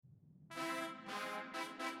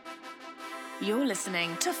You're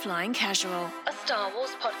listening to Flying Casual, a Star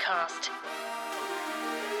Wars podcast.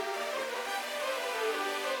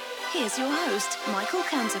 Here's your host, Michael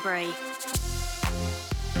Canterbury.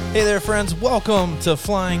 Hey there, friends. Welcome to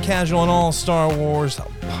Flying Casual, an all Star Wars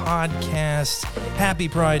podcast. Happy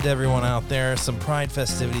Pride to everyone out there. Some Pride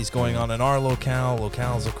festivities going on in our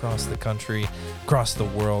locales across the country, across the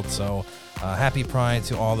world. So happy Pride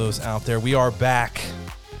to all those out there. We are back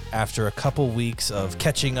after a couple weeks of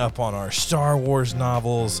catching up on our Star Wars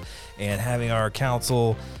novels and having our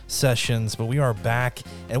council sessions, but we are back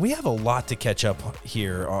and we have a lot to catch up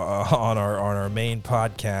here on our main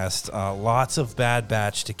podcast. Lots of Bad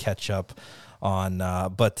Batch to catch up on,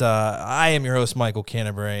 but I am your host, Michael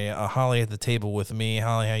Canterbury. Holly at the table with me.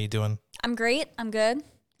 Holly, how you doing? I'm great. I'm good.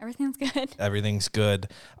 Everything's good. Everything's good.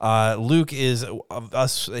 Luke is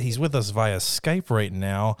he's with us via Skype right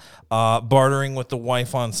now, bartering with the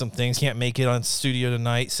wife on some things. Can't make it on studio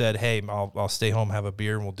tonight. Said, hey, I'll stay home, have a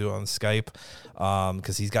beer, and we'll do it on Skype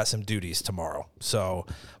because he's got some duties tomorrow. So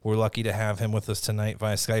we're lucky to have him with us tonight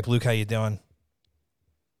via Skype. Luke, how you doing?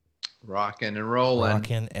 Rocking and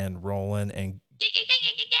rolling. And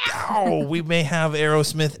we may have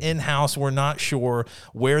Aerosmith in-house. We're not sure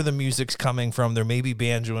where the music's coming from. There may be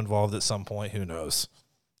banjo involved at some point. Who knows?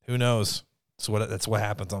 That's what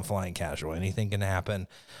happens on Flying Casual. Anything can happen.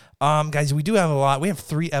 Guys, we do have a lot. We have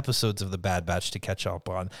 3 episodes of the Bad Batch to catch up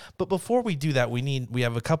on. But before we do that, we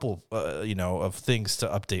have a couple, of things to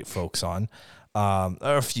update folks on. Or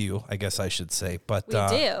a few, I guess I should say. But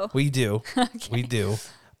we do. Okay. We do.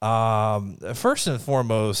 First and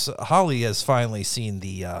foremost, Holly has finally seen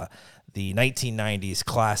the 1990s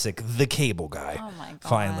classic, The Cable Guy. Oh my God.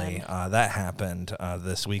 Finally, that happened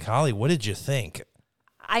this week. Holly, what did you think?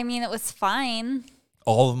 I mean, it was fine.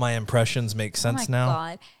 All of my impressions make sense now? Oh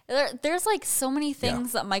my God. There's like so many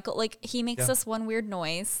things that Michael, like he makes this one weird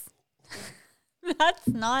noise. That's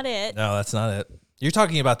not it. No, that's not it. You're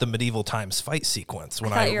talking about the medieval times fight sequence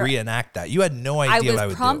when I reenact that. You had no idea what I would do. I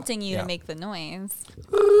was prompting you to make the noise.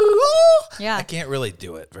 Yeah. I can't really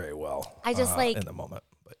do it very well. I just in the moment.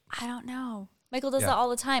 But. I don't know. Michael does that all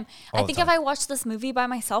the time. I think if I watched this movie by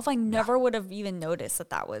myself, I never would have even noticed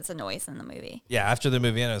that was a noise in the movie. Yeah, after the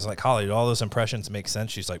movie ended, I was like, Holly, do all those impressions make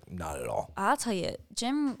sense? She's like, not at all. I'll tell you,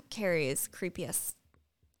 Jim Carrey is creepy as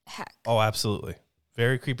heck. Oh, absolutely.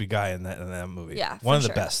 Very creepy guy in that movie. Yeah, one of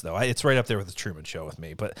the best, though. It's right up there with The Truman Show with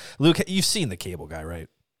me. But, Luke, you've seen The Cable Guy, right?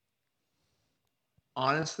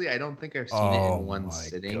 Honestly, I don't think I've seen it in one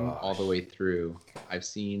sitting all the way through. I've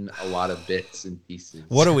seen a lot of bits and pieces.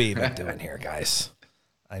 What are we even doing here, guys?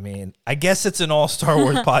 I mean, I guess it's an all-Star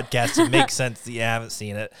Wars podcast. It makes sense that you haven't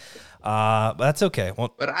seen it. But that's okay.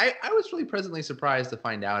 Well, but I was really pleasantly surprised to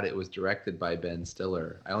find out it was directed by Ben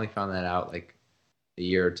Stiller. I only found that out like a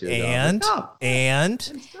year or two ago. And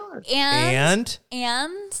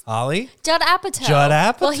Ollie? Judd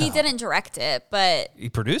Apatow. Well, he Apatow. didn't direct it, but He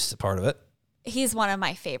produced part of it. he's one of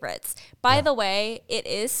my favorites. By the way, it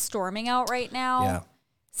is storming out right now. Yeah.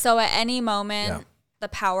 So at any moment, the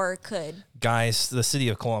power could. Guys, the city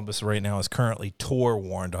of Columbus right now is currently tour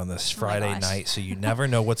warned on this Friday night, so you never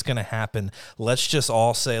know what's going to happen. Let's just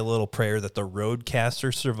all say a little prayer that the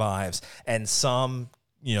roadcaster survives and some,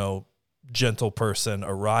 gentle person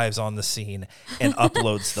arrives on the scene and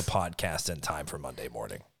uploads the podcast in time for Monday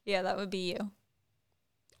morning. Yeah, that would be you.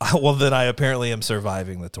 Well, then I apparently am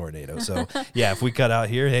surviving the tornado. So, yeah, if we cut out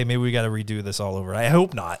here, hey, maybe we got to redo this all over. I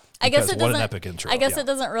hope not. I guess it what doesn't. An epic intro. I guess it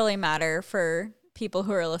doesn't really matter for people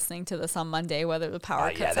who are listening to this on Monday whether the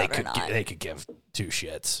power cuts out or not. They could give 2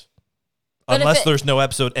 shits. But unless there's no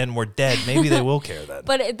episode and we're dead, maybe they will care then.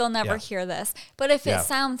 But they'll never hear this. But if it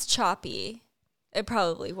sounds choppy, it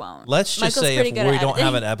probably won't. Let's just say if we don't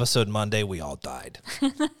have an episode Monday, we all died.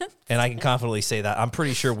 And I can confidently say that. I'm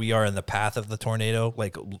pretty sure we are in the path of the tornado.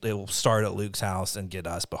 Like, it will start at Luke's house and get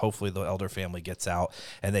us, but hopefully the Elder family gets out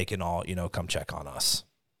and they can all, come check on us.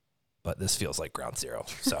 But this feels like ground zero.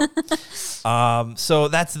 So, so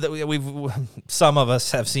that's some of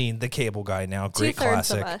us have seen The Cable Guy now. Great 2/3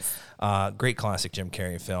 classic. of us. Great classic Jim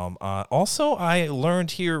Carrey film. Also, I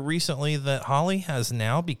learned here recently that Holly has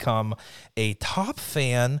now become a top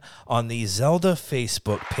fan on the Zelda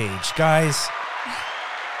Facebook page. Guys,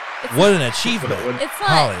 what an achievement. It's not.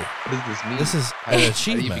 Holly, What does this mean? this is an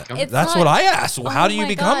achievement. It's That's not- what I asked. How do you my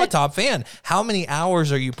become a God. top fan? How many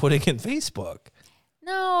hours are you putting in Facebook?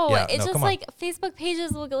 No, Yeah, it's no, just come on. like Facebook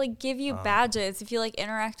pages will like give you badges if you like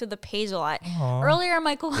interact with the page a lot. Earlier,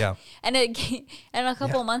 Michael, and a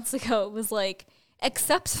couple months ago, it was like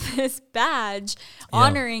accept this badge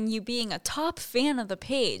honoring you being a top fan of the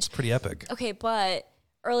page. Pretty epic. Okay, but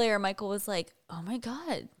earlier Michael was like, "Oh my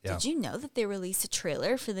god, Yeah. did you know that they released a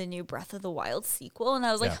trailer for the new Breath of the Wild sequel?" And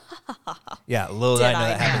I was like, Yeah, little did I know Did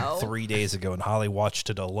that I happened know? 3 days ago, and Holly watched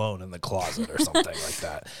it alone in the closet or something like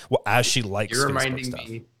that. Well, as she likes You're Facebook reminding stuff.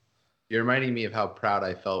 me. You're reminding me of how proud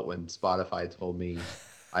I felt when Spotify told me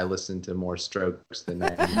I listened to more Strokes than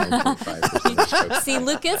 99.5% of Strokes. "See,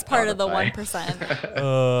 Luke is part of the Spotify. 1%."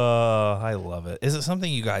 I love it. Is it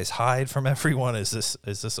something you guys hide from everyone? Is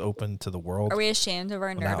this open to the world? Are we ashamed of our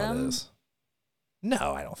Well, now it nerdom? is.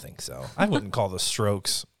 No, I don't think so. I wouldn't call the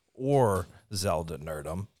Strokes or Zelda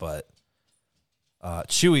nerdum, but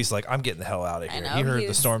Chewie's like, I'm getting the hell out of I here. know, He heard the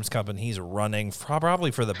he's- storm's coming. He's running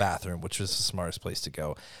probably for the bathroom, which was the smartest place to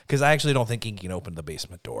go. Because I actually don't think he can open the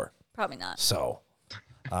basement door. Probably not. So,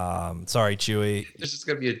 sorry, Chewie. There's just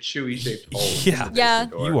gonna be a chewy shaped hole. Yeah. in the Yeah.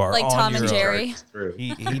 basement door. You are Like on Tom your and own. Jerry. It's through.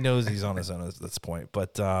 He knows he's on his own at this point.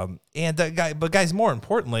 But guys, more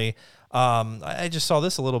importantly, I just saw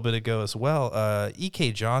this a little bit ago as well.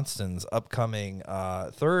 E.K. Johnston's upcoming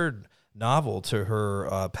third novel to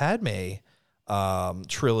her Padme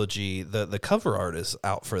trilogy. The cover art is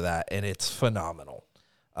out for that, and it's phenomenal.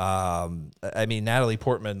 I mean, Natalie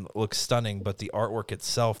Portman looks stunning, but the artwork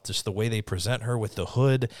itself, just the way they present her with the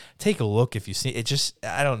hood, take a look if you see it. Just,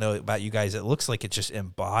 I don't know about you guys, it looks like it just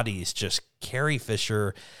embodies just Carrie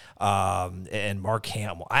Fisher and Mark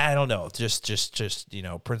Hamill. I don't know, just Princess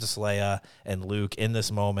Leia and Luke in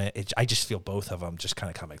this moment. I just feel both of them just kind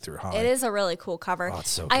of coming through. Holly. It is a really cool cover. Oh, it's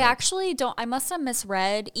so I good. actually don't. I must have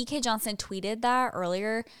misread. E.K. Johnston tweeted that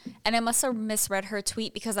earlier, and I must have misread her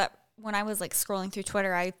tweet because when I was like scrolling through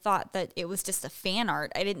Twitter, I thought that it was just a fan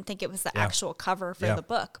art. I didn't think it was the actual cover for the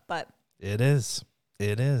book. But It is.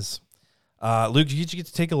 It is. Luke, did you get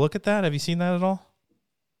to take a look at that? Have you seen that at all?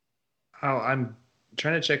 Oh, I'm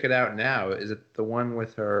trying to check it out now. Is it the one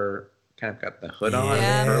with her kind of got the hood on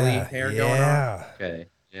Yeah. and curly hair going on? Okay.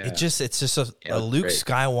 Yeah. It's just a Yeah, that's Luke great.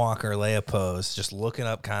 Skywalker Leia pose, just looking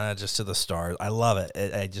up kind of just to the stars. I love it.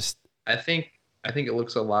 I think it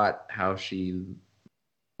looks a lot how she.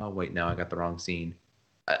 Oh wait, no, I got the wrong scene.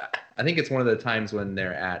 I think it's one of the times when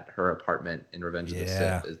they're at her apartment in Revenge of the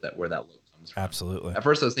Yeah. Sith. Is that where that look comes from? Absolutely. At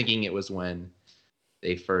first, I was thinking it was when her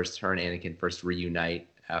and Anakin first reunite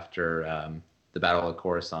after the Battle of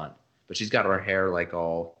Coruscant. But she's got her hair like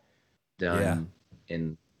all done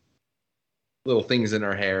in little things in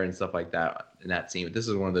her hair and stuff like that in that scene. But this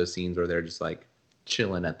is one of those scenes where they're just like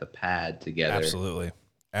chilling at the pad together. Absolutely.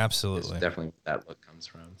 That's definitely where that look comes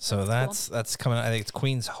from. So that's coming out. I think it's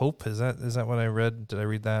Queen's Hope. Is that what I read? Did I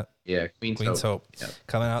read that? Yeah, Queen's Hope. Yep.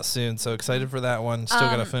 Coming out soon. So excited for that one. Still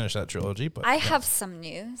got to finish that trilogy. But I have some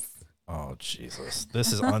news. Oh, Jesus.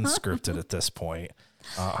 This is unscripted at this point.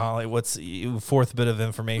 Holly, what's the fourth bit of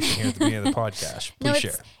information here at the beginning of the podcast? Please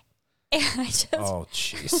share. Oh,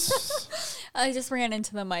 jeez. I just ran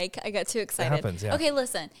into the mic. I got too excited. happens, yeah. Okay,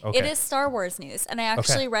 listen. Okay. It is Star Wars news, and I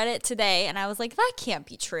actually read it today, and I was like, that can't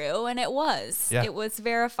be true, and it was. Yeah. It was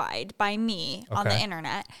verified by me on the Okay.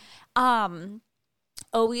 internet.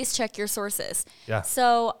 Always check your sources. Yeah.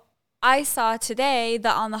 So I saw today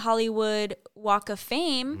that on the Hollywood Walk of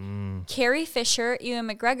Fame, Carrie Fisher, Ewan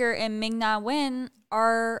McGregor, and Ming-Na Wen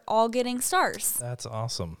are all getting stars That's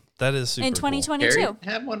awesome. That is super in cool. 2022. Harry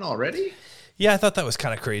had one already? Yeah, I thought that was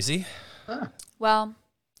kind of crazy. Well,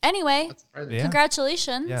 anyway, That's surprising. Yeah.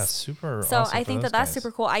 congratulations. Yeah, super So awesome I for think those that's guys.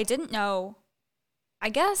 super cool. I didn't know. I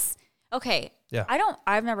guess. Okay. Yeah.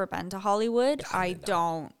 I've never been to Hollywood. I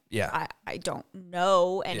don't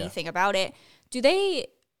know anything about it. Do they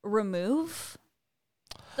remove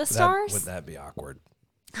the stars? Would that be awkward?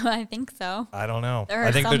 I think so. I don't know. There I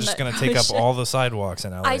are think they're some just that going to take up should- all the sidewalks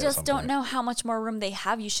in LA. I at just some don't point. know how much more room they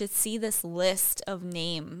have. You should see this list of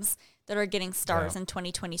names that are getting stars Yeah. in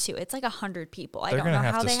 2022. It's like 100 people. I They're don't gonna know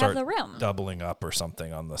have how to they start have the room. doubling up or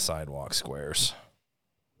something on the sidewalk squares.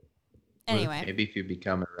 Anyway, Maybe if you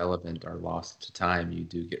become irrelevant or lost to time, you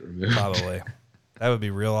do get removed. Probably. That would be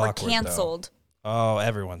real or awkward. though. canceled. Oh,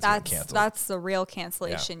 everyone's getting canceled. That's the real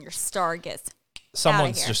cancellation. Your star gets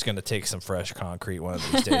Someone's here. just going to take some fresh concrete one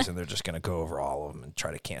of these days, and they're just going to go over all of them and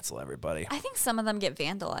try to cancel everybody. I think some of them get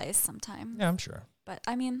vandalized sometimes. Yeah, I'm sure. But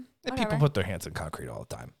I mean, And whatever. people put their hands in concrete all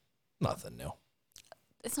the time. Nothing new.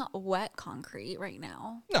 It's not wet concrete right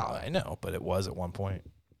now. No, I know, but it was at one point.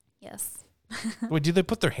 Yes. Wait, do they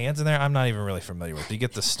put their hands in there? I'm not even really familiar with it. Do you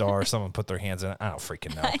get the star? Someone put their hands in it? I don't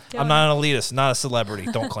freaking know. I don't I'm not an elitist, not a celebrity.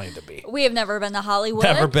 Don't claim to be. We have never been to Hollywood.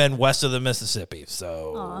 Never been west of the Mississippi.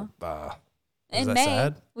 So, is In that May,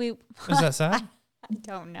 sad? we Is that sad? I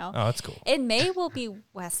don't know. Oh, that's cool. In May, we'll be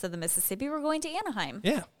west of the Mississippi. We're going to Anaheim.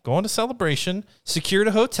 Yeah, going to Celebration, secured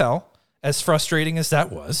a hotel. As frustrating as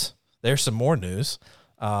that was, there's some more news.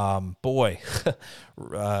 Boy,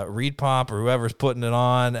 Reed Pop or whoever's putting it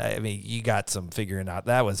on, I mean, you got some figuring out.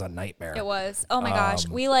 That was a nightmare. It was. Oh my gosh.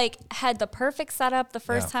 We had the perfect setup the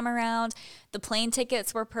first time around. The plane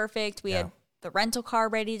tickets were perfect. We had the rental car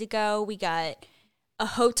ready to go. We got a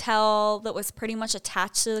hotel that was pretty much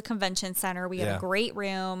attached to the convention center. We had a great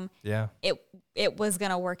room. Yeah. It was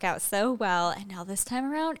going to work out so well. And now this time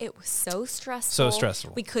around, it was so stressful. So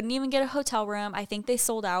stressful. We couldn't even get a hotel room. I think they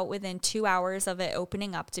sold out within 2 hours of it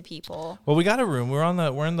opening up to people. Well, we got a room. We're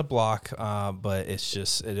in the block, but it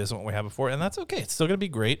isn't what we had before, and that's okay. It's still going to be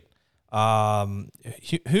great.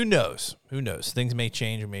 Who knows? Who knows? Things may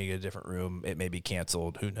change. We may get a different room. It may be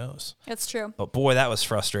canceled. Who knows? That's true. But boy, that was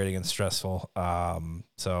frustrating and stressful.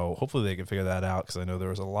 So hopefully they can figure that out, because I know there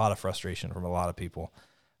was a lot of frustration from a lot of people.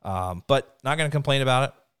 But not going to complain about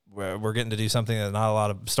it. We're getting to do something that not a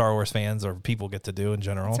lot of Star Wars fans or people get to do in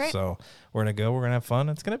general. Right. So we're going to go. We're going to have fun.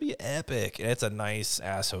 It's going to be epic. And it's a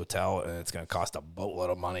nice-ass hotel, and it's going to cost a boatload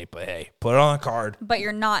of money. But, hey, put it on a card. But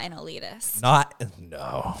you're not an elitist.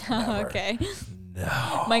 No. Never. Okay.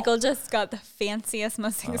 No. Michael just got the fanciest,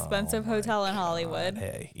 most expensive hotel in Hollywood.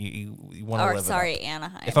 Hey, you want to live it up.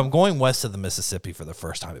 Anaheim. If I'm going west of the Mississippi for the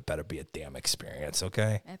first time, it better be a damn experience,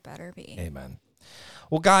 okay? It better be. Amen.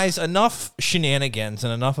 Well, guys, enough shenanigans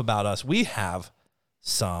and enough about us. We have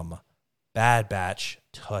some Bad Batch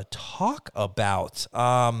to talk about.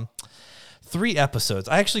 3 episodes.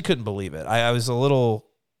 I actually couldn't believe it. I was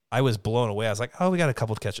blown away. I was like, oh, we got a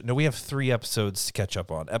couple to catch up. No, we have 3 episodes to catch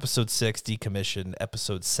up on. Episode 6, Decommission.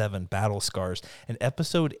 Episode 7, Battle Scars. And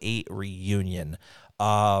Episode 8, Reunion.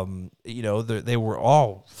 They were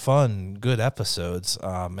all fun, good episodes,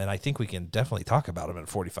 and I think we can definitely talk about them in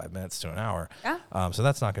 45 minutes to an hour. Yeah. So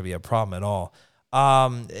that's not going to be a problem at all.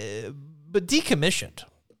 But Decommissioned,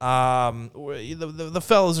 the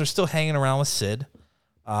fellas are still hanging around with Sid.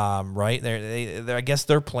 Right? I guess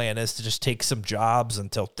their plan is to just take some jobs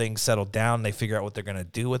until things settle down. They figure out what they're going to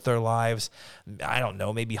do with their lives. I don't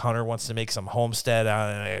know. Maybe Hunter wants to make some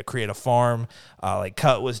homestead, create a farm, like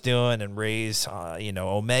Cut was doing, and raise,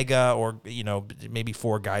 Omega, or, maybe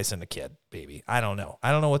 4 guys and a kid, baby. I don't know.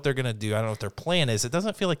 I don't know what they're going to do. I don't know what their plan is. It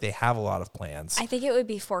doesn't feel like they have a lot of plans. I think it would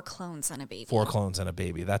be 4 clones and a baby. 4 clones and a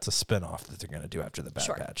baby. That's a spinoff that they're going to do after the Bad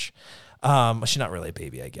Batch. She's not really a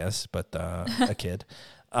baby, I guess, but a kid.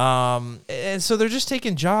 And so they're just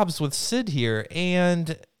taking jobs with Sid here,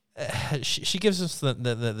 and she gives us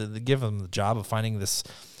give them the job of finding this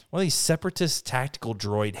one of these separatist tactical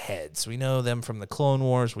droid heads. We know them from the Clone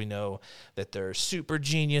Wars. We know that they're super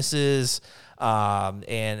geniuses,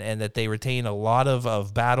 and that they retain a lot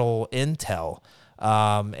of battle intel.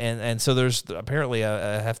 And so there's apparently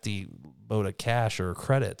a hefty boat of cash or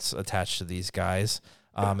credits attached to these guys.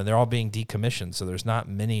 And they're all being decommissioned, so there's not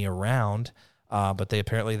many around. But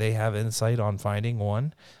they have insight on finding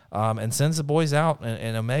one, and sends the boys out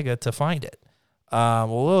in Omega to find it.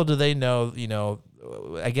 Well, little do they know,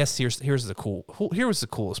 I guess here was the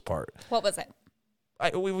coolest part. What was it?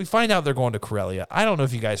 We find out they're going to Corellia. I don't know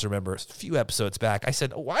if you guys remember a few episodes back, I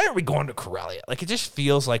said, why are we going to Corellia? Like, it just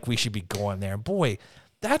feels like we should be going there. And boy,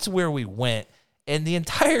 that's where we went. And the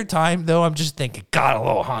entire time, though, I'm just thinking, God, a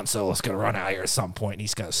little Han Solo's going to run out here at some point, and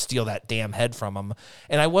he's going to steal that damn head from him.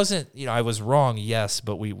 And I wasn't, I was wrong, yes,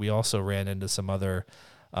 but we also ran into some other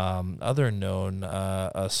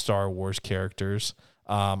known Star Wars characters.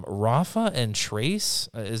 Rafa and Trace,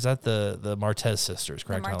 is that the Martez sisters,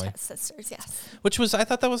 correct, Holly? The Martez sisters, yes. Which was, I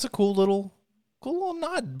thought that was a cool little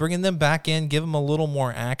nod, bringing them back in, give them a little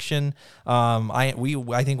more action. I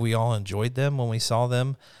think we all enjoyed them when we saw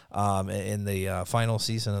them in the final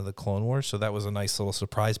season of the Clone Wars, so that was a nice little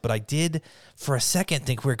surprise. But I did, for a second,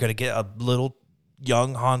 think we were going to get a little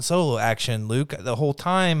young Han Solo action, Luke. The whole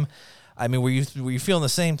time, I mean, were you feeling the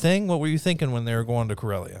same thing? What were you thinking when they were going to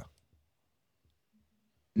Corellia?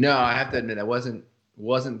 No, I have to admit, I wasn't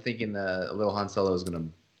thinking a little Han Solo was going to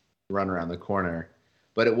run around the corner,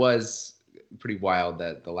 but it was pretty wild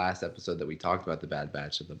that the last episode that we talked about the Bad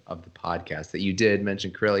Batch of the podcast, that you did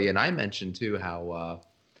mention Corellia, and I mentioned too how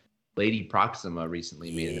Lady Proxima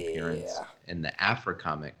recently made an appearance in the Aphra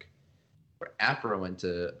comic, where Aphra went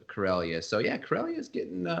to Corellia. So yeah, Corellia is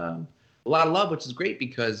getting a lot of love, which is great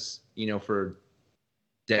because for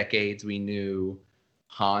decades we knew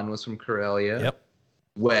Han was from Corellia. Yep.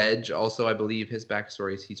 Wedge also, I believe his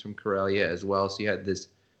backstory is he's from Corellia as well. So you had this.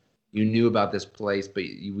 You knew about this place, but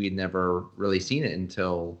we'd never really seen it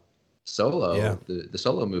until Solo, the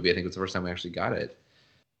Solo movie. I think it was the first time we actually got it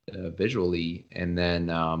visually. And then,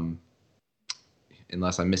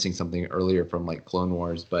 unless I'm missing something earlier from like Clone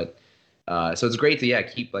Wars, but so it's great to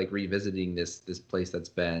keep like revisiting this place that's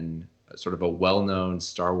been sort of a well-known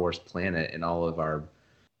Star Wars planet in all of our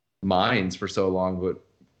minds for so long, but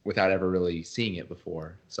without ever really seeing it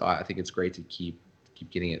before. So I think it's great to keep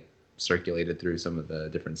getting it circulated through some of the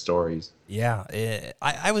different stories. Yeah,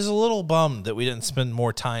 I was a little bummed that we didn't spend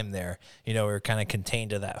more time there. We were kind of contained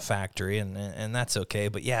to that factory, and that's okay.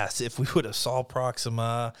 But yes, if we would have saw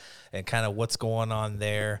Proxima and kind of what's going on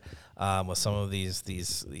there with some of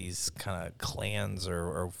these kind of clans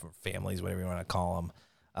or families, whatever you want to call them,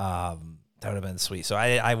 that would have been sweet. So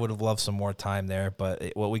I would have loved some more time there.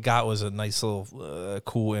 But what we got was a nice little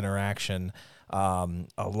cool interaction. A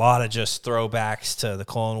lot of just throwbacks to the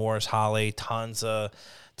Clone Wars, Holly, tons of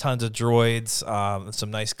droids, some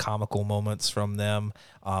nice comical moments from them.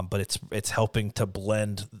 But it's helping to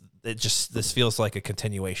blend. This feels like a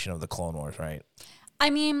continuation of the Clone Wars, right? I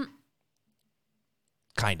mean,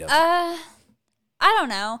 kind of. I don't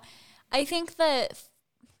know. I think that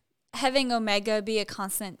having Omega be a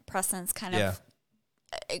constant presence kind of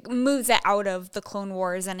moves it out of the Clone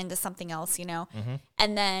Wars and into something else, Mm-hmm.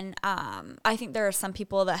 And then I think there are some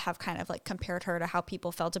people that have kind of like compared her to how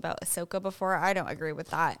people felt about Ahsoka before. I don't agree with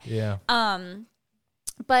that. Yeah.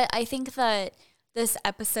 But I think that this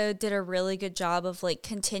episode did a really good job of like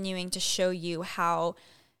continuing to show you how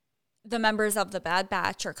the members of the Bad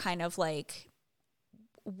Batch are kind of like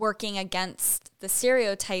working against the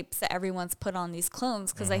stereotypes that everyone's put on these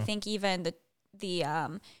clones. Because I think even the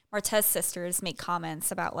Martez sisters make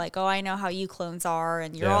comments about like, oh, I know how you clones are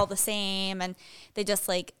and you're all the same. And they just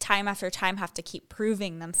like time after time have to keep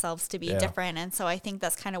proving themselves to be different. And so I think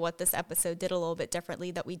that's kind of what this episode did a little bit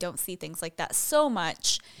differently, that we don't see things like that so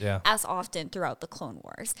much as often throughout the Clone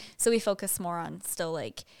Wars. So we focus more on still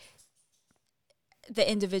like the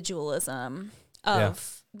individualism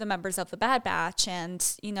of the members of the Bad Batch and,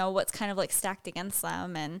 what's kind of like stacked against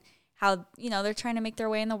them and how, they're trying to make their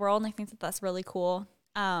way in the world. And I think that that's really cool.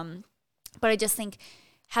 But I just think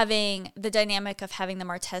having the dynamic of having the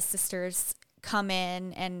Martez sisters come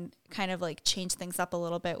in and kind of like change things up a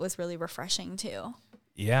little bit was really refreshing too.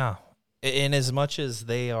 Yeah. And as much as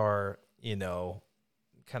they are,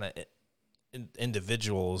 kind of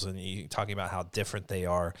individuals and you talking about how different they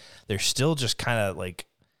are, they're still just kind of like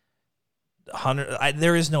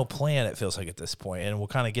there is no plan, it feels like, at this point, and we'll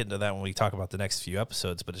kind of get into that when we talk about the next few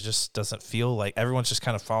episodes, but it just doesn't feel like everyone's just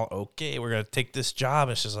kind of okay, we're going to take this job.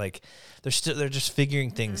 It's just like they're just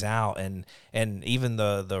figuring things out, and even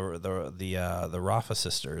the Rafa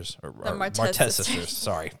sisters or the Martez sisters,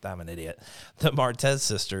 sorry, I'm an idiot. The Martez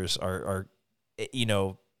sisters are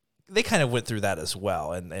they kind of went through that as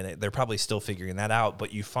well, and they're probably still figuring that out,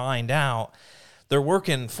 but you find out they're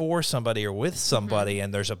working for somebody or with somebody,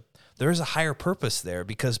 and there's a higher purpose there,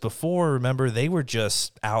 because before, remember, they were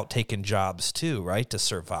just out taking jobs too, right, to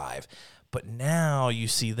survive. But now you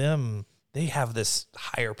see them, they have this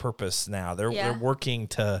higher purpose now. They're working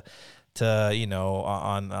to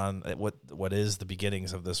on what is the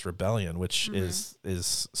beginnings of this rebellion, which is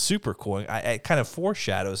super cool. It kind of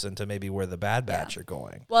foreshadows into maybe where the Bad Batch are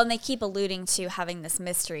going. Well, and they keep alluding to having this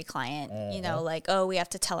mystery client, like, oh, we have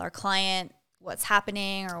to tell our client what's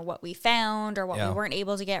happening or what we found or what we weren't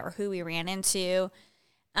able to get or who we ran into.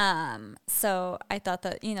 So I thought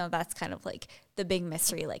that, that's kind of like the big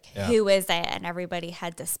mystery, like who is it? And everybody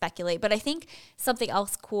had to speculate. But I think something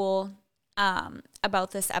else cool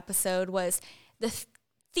about this episode was the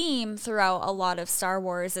theme throughout a lot of Star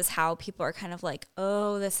Wars is how people are kind of like,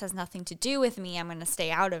 oh, this has nothing to do with me, I'm going to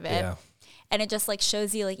stay out of it. Yeah. And it just like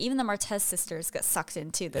shows you, like, even the Martez sisters get sucked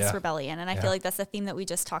into this rebellion. And I feel like that's the theme that we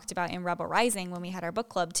just talked about in Rebel Rising when we had our book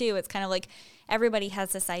club too. It's kind of like everybody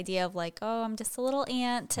has this idea of like, oh, I'm just a little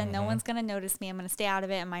ant and no one's going to notice me. I'm going to stay out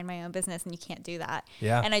of it and mind my own business. And you can't do that.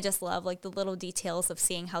 Yeah. And I just love like the little details of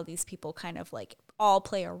seeing how these people kind of like all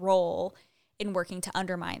play a role in working to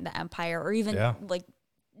undermine the Empire, or even like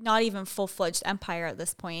not even full-fledged Empire at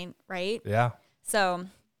this point. Right. Yeah. So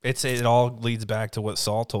it all leads back to what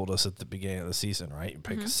Saul told us at the beginning of the season, right? You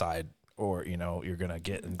pick a side, or you're gonna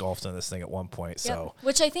get engulfed in this thing at one point. So,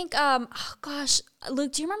 which I think,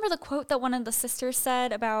 Luke, do you remember the quote that one of the sisters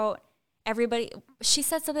said about everybody? She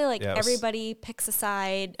said something like, "Everybody picks a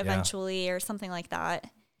side eventually," or something like that.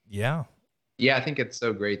 Yeah, yeah. I think it's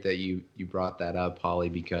so great that you brought that up, Holly,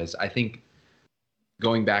 because I think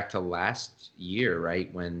going back to last year,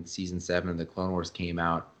 right, when season 7 of the Clone Wars came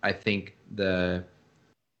out, I think the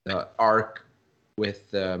arc with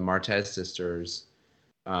the Martez sisters,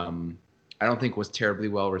 I don't think was terribly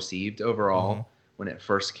well received overall when it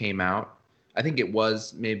first came out. I think it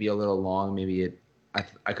was maybe a little long. Maybe I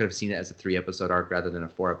could have seen it as a 3-episode arc rather than a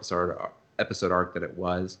 4-episode arc that it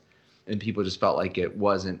was. And people just felt like it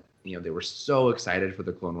wasn't, they were so excited for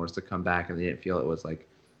the Clone Wars to come back, and they didn't feel it was like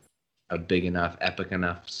a big enough, epic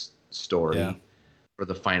enough story for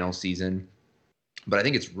the final season. But I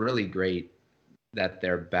think it's really great that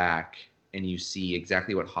they're back, and you see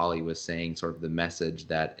exactly what Holly was saying, sort of the message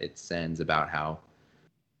that it sends about how,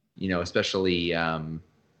 especially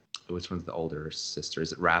which one's the older sister?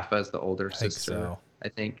 Is it Rafa is the older sister? So. I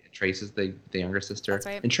think Trace is the younger sister. That's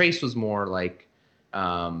right. And Trace was more like,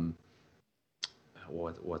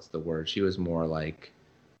 what's the word? She was more like,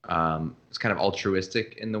 it's kind of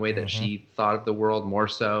altruistic in the way that she thought of the world, more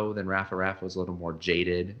so than Rafa. Rafa was a little more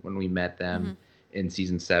jaded when we met them in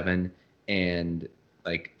season 7, and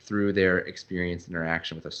like through their experience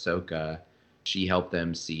interaction with Ahsoka, she helped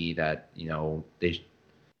them see that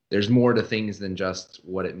there's more to things than just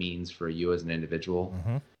what it means for you as an individual.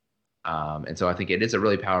 And so I think it is a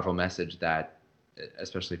really powerful message that,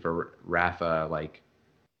 especially for Rafa, like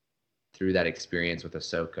through that experience with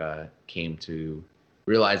Ahsoka, came to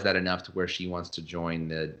realize that enough to where she wants to join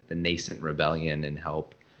the nascent rebellion and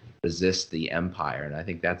help resist the Empire. And I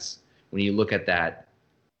think that's, when you look at that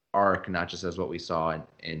arc, not just as what we saw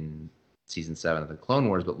in season 7 of the Clone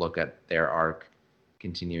Wars, but look at their arc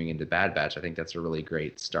continuing into Bad Batch, I think that's a really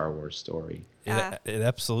great Star Wars story. It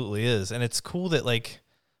absolutely is. And it's cool that like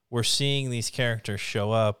we're seeing these characters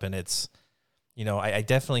show up, and it's, I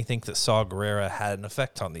definitely think that Saw Gerrera had an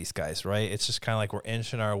effect on these guys, right? It's just kind of like we're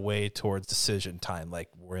inching our way towards decision time, like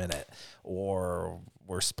we're in it, or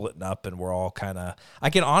we're splitting up and we're all kind of, I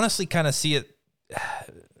can honestly kind of see it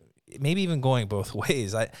maybe even going both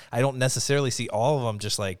ways. I don't necessarily see all of them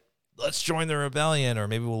just like, let's join the rebellion, or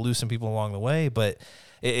maybe we'll lose some people along the way, but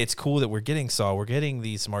it's cool that we're getting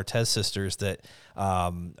these Martez sisters that,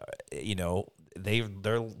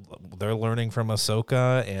 they're learning from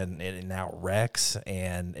Ahsoka and now Rex,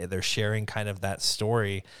 and they're sharing kind of that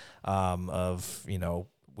story of,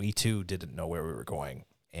 we too didn't know where we were going,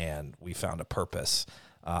 and we found a purpose.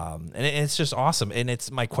 And it's just awesome. And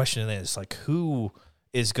my question is like, who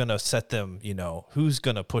is going to set them, who's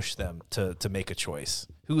going to push them to make a choice?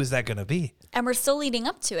 Who is that going to be? And we're still leading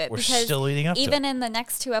up to it. We're still leading up to it. Even in the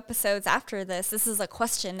next 2 episodes after this is a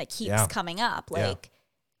question that keeps coming up. Like,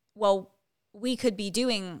 well, we could be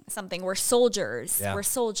doing something. We're soldiers. Yeah. We're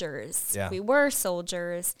soldiers. Yeah. We were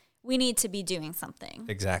soldiers. We need to be doing something.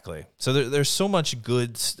 Exactly. So there's so much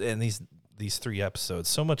good in these 3 episodes,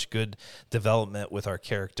 so much good development with our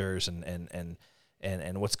characters and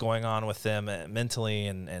what's going on with them mentally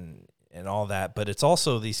and all that. But it's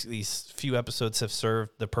also these few episodes have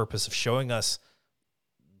served the purpose of showing us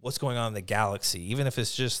what's going on in the galaxy, even if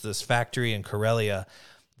it's just this factory in Corellia,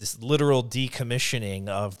 this literal decommissioning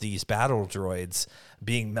of these battle droids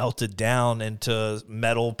being melted down into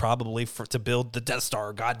metal, probably to build the Death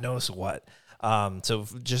Star, God knows what. So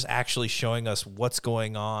just actually showing us what's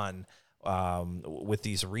going on with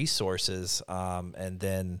these resources, and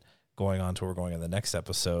then going on to where we're going in the next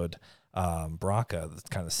episode, Braca,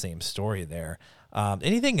 kind of the same story there.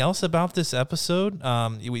 Anything else about this episode?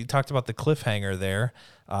 We talked about the cliffhanger there,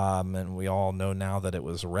 and we all know now that it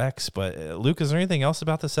was Rex. But Luke, is there anything else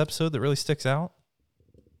about this episode that really sticks out?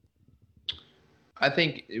 I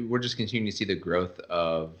think we're just continuing to see the growth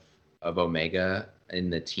of Omega in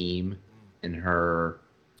the team, and her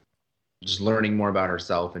just learning more about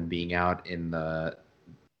herself and being out in the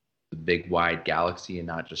big wide galaxy and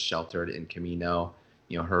not just sheltered in Camino.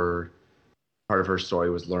 Her part of her story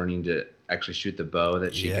was learning to actually shoot the bow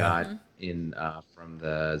that she got in from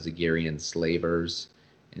the Zagirian slavers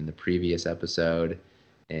in the previous episode,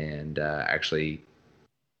 and actually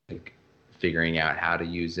like figuring out how to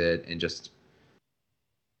use it, and just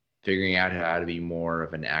figuring out how to be more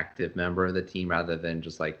of an active member of the team rather than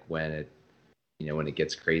just like when it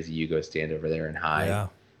gets crazy, you go stand over there and hide. Yeah.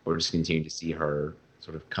 We're just continuing to see her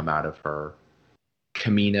sort of come out of her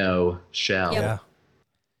Camino shell. Yep.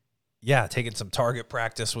 Yeah, taking some target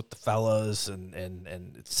practice with the fellas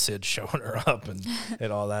and Sid showing her up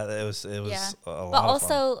and all that. It was a lot but of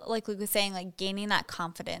also, fun. like Luke was saying, like gaining that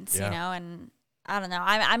confidence, and I don't know.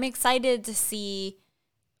 I'm excited to see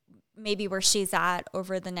maybe where she's at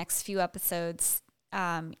over the next few episodes,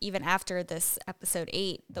 even after this episode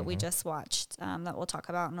 8 that we just watched, that we'll talk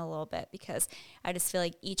about in a little bit, because I just feel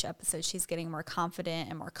like each episode she's getting more confident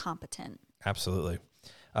and more competent. Absolutely.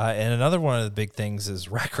 And another one of the big things is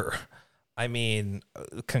Wrecker. I mean,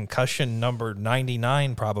 concussion number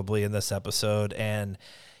 99 probably in this episode. And,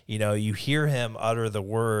 you hear him utter the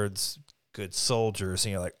words, "good soldiers,"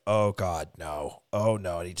 and you're like, oh God, no. Oh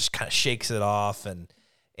no. And he just kind of shakes it off, and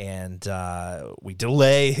we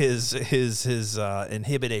delay his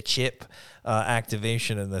inhibited chip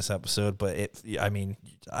activation in this episode. But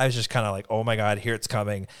I was just kind of like, oh my God, here it's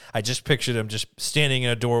coming. I just pictured him just standing in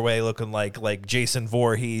a doorway looking like Jason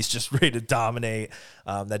Voorhees, just ready to dominate.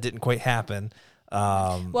 That didn't quite happen.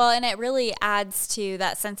 Well, and it really adds to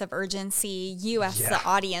that sense of urgency. You as the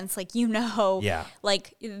audience, like,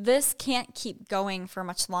 like this can't keep going for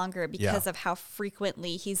much longer because of how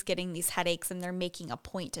frequently he's getting these headaches, and they're making a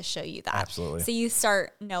point to show you that. Absolutely. So you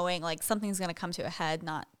start knowing like something's going to come to a head,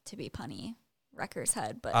 not to be punny. Wrecker's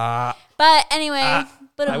head, but anyway,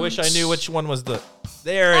 I wish I knew which one was the.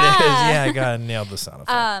 There it is. Yeah, I got nailed the sound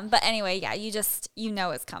effect. But anyway, yeah, you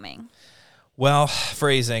know it's coming. Well,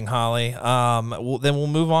 phrasing, Holly. Then we'll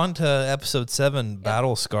move on to episode 7,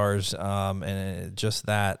 Battle Scars, and just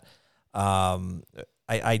that.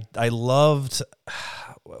 I loved.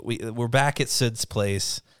 We're back at Sid's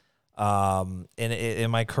place, and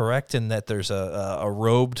am I correct in that there's a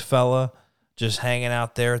robed fella just hanging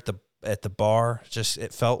out there at the bar? Just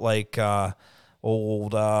it felt like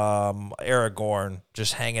old Aragorn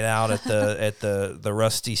just hanging out at the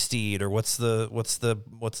Rusty Steed, or what's the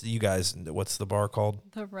bar called?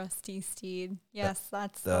 The Rusty Steed. Yes,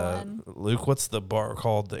 that's the one. Luke, what's the bar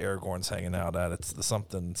called that Aragorn's hanging out at? It's the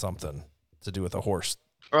something to do with a horse.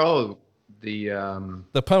 Oh, the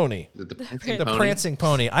pony. The prancing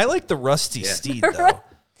pony. I like the Rusty Steed though.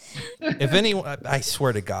 If anyone, I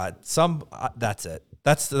swear to God, that's it.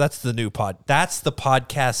 That's the new pod. That's the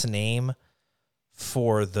podcast name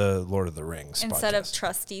for the Lord of the Rings. Instead podcast. Of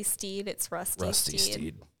Trusty Steed, it's Rusty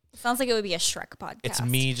Steed. Sounds like it would be a Shrek podcast. It's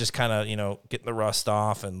me just kind of, getting the rust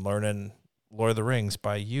off and learning Lord of the Rings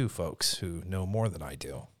by you folks who know more than I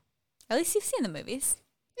do. At least you've seen the movies.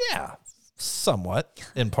 Yeah, somewhat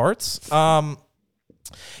in parts.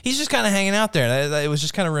 He's just kind of hanging out there. And it was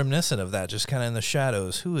just kind of reminiscent of that, just kind of in the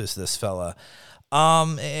shadows. Who is this fella?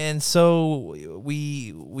 And so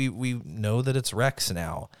we know that it's Rex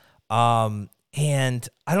now. And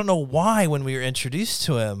I don't know why when we were introduced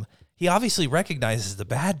to him, he obviously recognizes the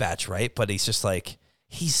Bad Batch, right? But he's just like,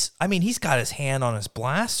 he's got his hand on his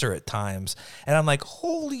blaster at times. And I'm like,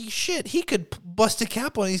 holy shit, he could bust a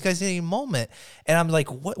cap on these guys at any moment. And I'm like,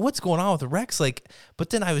 what's going on with Rex? Like, but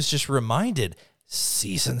then I was just reminded,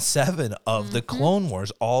 season 7 of the Clone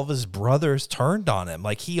Wars, all of his brothers turned on him.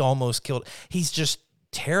 Like he almost killed, he's just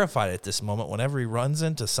terrified at this moment whenever he runs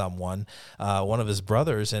into someone, one of his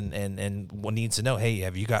brothers, and needs to know, hey,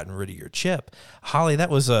 have you gotten rid of your chip? Holly, that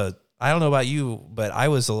was I don't know about you, but I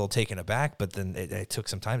was a little taken aback, but then it took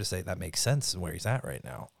some time to say that makes sense where he's at right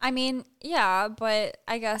now. I mean, yeah, but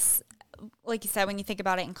I guess, like you said, when you think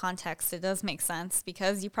about it in context, it does make sense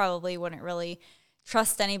because you probably wouldn't really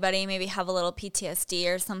trust anybody, maybe have a little PTSD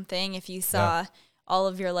or something if you saw all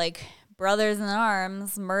of your like brothers in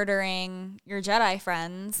arms murdering your Jedi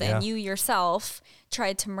friends and you yourself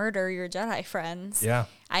tried to murder your Jedi friends. Yeah.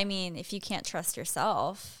 I mean, if you can't trust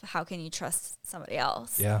yourself, how can you trust somebody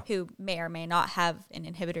else who may or may not have an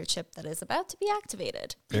inhibitor chip that is about to be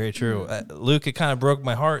activated? Very true. Luke, it kind of broke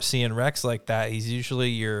my heart seeing Rex like that. He's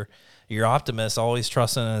usually your optimist, always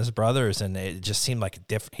trusting in his brothers, and it just seemed like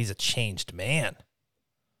he's a changed man.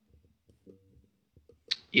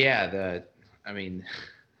 Yeah,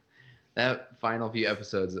 that final few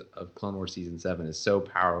episodes of Clone Wars Season 7 is so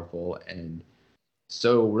powerful and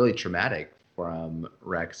so really traumatic from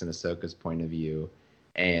Rex and Ahsoka's point of view.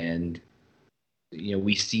 And,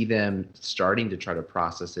 we see them starting to try to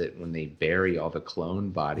process it when they bury all the clone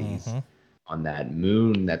bodies on that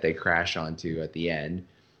moon that they crash onto at the end.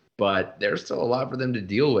 But there's still a lot for them to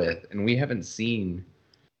deal with. And we haven't seen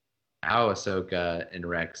how Ahsoka and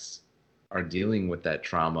Rex are dealing with that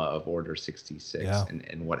trauma of Order 66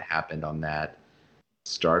 and what happened on that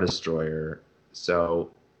Star Destroyer.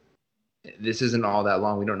 So this isn't all that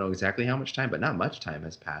long. We don't know exactly how much time, but not much time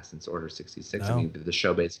has passed since Order 66. No. I mean, the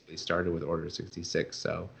show basically started with Order 66.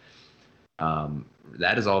 So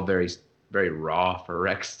that is all very, very raw for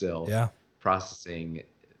Rex still. Yeah. Processing,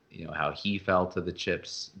 how he fell to the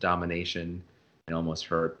chip's domination and almost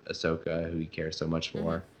hurt Ahsoka, who he cares so much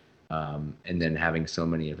for. And then having so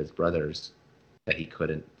many of his brothers that he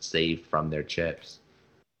couldn't save from their chips.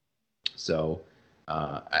 So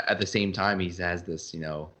at the same time, he has this,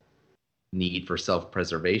 need for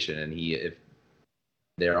self-preservation. And if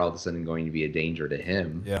they're all of a sudden going to be a danger to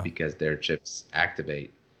him because their chips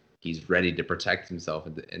activate, he's ready to protect himself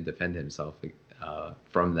and defend himself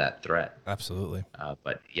from that threat. Absolutely.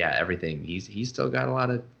 But yeah, everything. He's still got a lot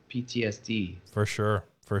of PTSD. For sure.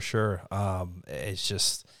 It's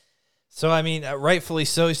just... So, I mean, rightfully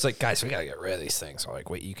so. He's like, guys, we got to get rid of these things. I'm like,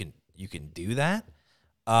 wait, you can do that?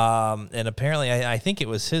 And apparently, I think it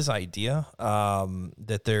was his idea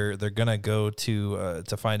that they're going to go to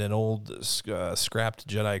find an old scrapped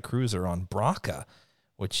Jedi cruiser on Bracca,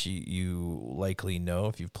 which you likely know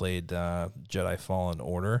if you've played Jedi Fallen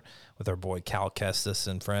Order with our boy Cal Kestis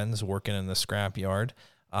and friends working in the scrapyard.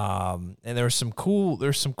 And there's some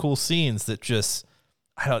cool scenes that just,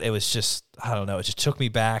 I don't know. It just took me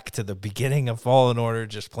back to the beginning of Fallen Order,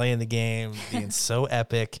 just playing the game, being so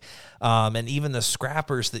epic. And even the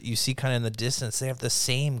scrappers that you see kind of in the distance, they have the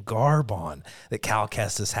same garb on that Cal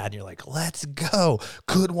Kestis had. And you're like, let's go.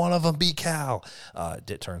 Could one of them be Cal?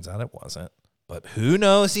 It turns out it wasn't. But who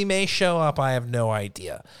knows? He may show up. I have no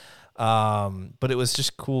idea. But it was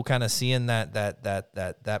just cool kind of seeing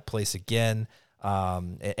that place again.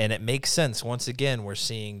 And it makes sense. Once again, we're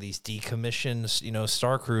seeing these decommissioned,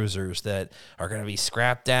 Star Cruisers that are going to be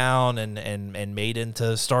scrapped down and made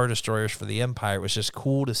into Star Destroyers for the Empire. It was just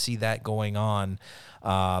cool to see that going on.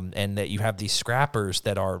 And that you have these scrappers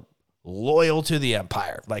that are loyal to the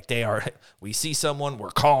Empire. Like they are, we see someone, we're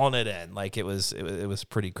calling it in. Like it was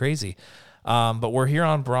pretty crazy. But we're here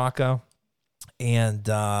on Bracca, and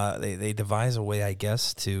they devise a way, I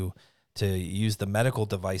guess, to use the medical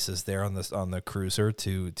devices there on the cruiser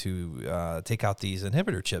to take out these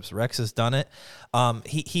inhibitor chips. Rex has done it.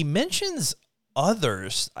 He mentions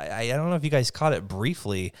others. I don't know if you guys caught it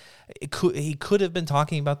briefly. He could have been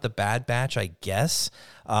talking about the Bad Batch, I guess.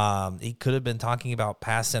 He could have been talking about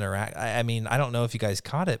past interact. I mean, I don't know if you guys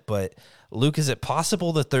caught it, but Luke, is it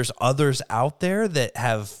possible that there's others out there that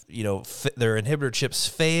have, their inhibitor chips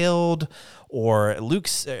failed, or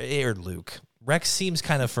Rex seems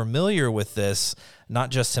kind of familiar with this,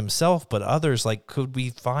 not just himself, but others. Like, could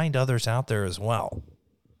we find others out there as well?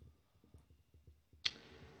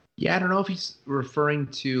 Yeah, I don't know if he's referring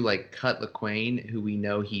to like Cut Lawquane, who we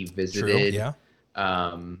know he visited. True,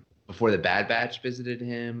 yeah. Before the Bad Batch visited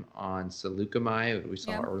him on Seleucami, we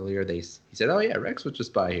saw earlier. He said, "Oh yeah, Rex was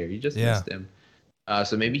just by here. You just missed him."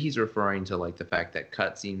 So maybe he's referring to like the fact that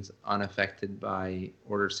Cut seems unaffected by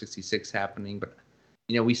Order 66 happening, but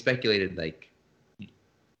we speculated like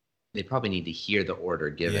they probably need to hear the order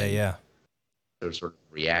given, to sort of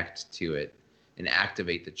react to it and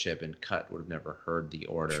activate the chip. And Cut would have never heard the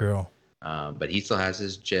order. True. But he still has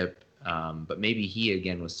his chip. But maybe he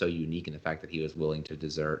again was so unique in the fact that he was willing to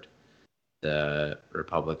desert the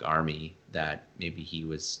Republic Army that maybe he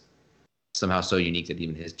was somehow so unique that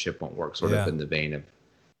even his chip won't work. Sort of in the vein of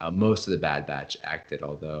how most of the Bad Batch acted.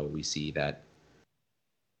 Although we see that,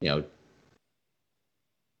 a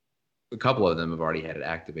couple of them have already had it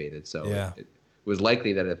activated, so it was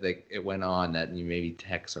likely that if it went on, that maybe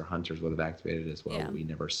Tex or Hunters would have activated it as well. But we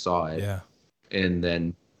never saw it. Yeah. And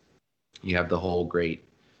then you have the whole great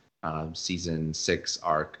season 6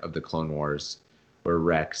 arc of the Clone Wars, where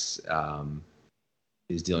Rex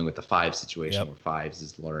is dealing with the Fives situation, where Fives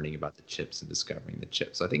is learning about the chips and discovering the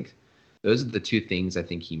chips. So I think those are the two things I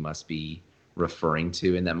think he must be referring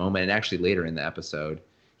to in that moment. And actually later in the episode,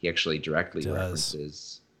 he actually directly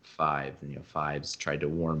references Fives. Fives tried to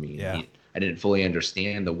warn me. Yeah. I didn't fully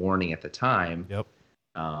understand the warning at the time. Yep.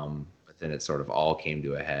 But then it sort of all came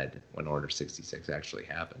to a head when Order 66 actually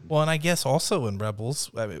happened. Well, and I guess also in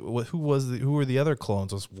Rebels, who were the other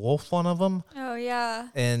clones? Was Wolf one of them? Oh yeah.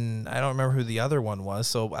 And I don't remember who the other one was.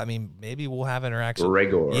 So I mean, maybe we'll have interactions.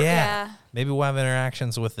 Gregor. Yeah. Maybe we'll have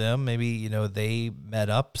interactions with them. Maybe they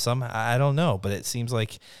met up somehow. I don't know, but it seems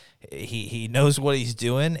like he knows what he's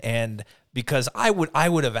doing. And because I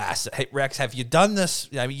would have asked, hey, Rex, have you done this?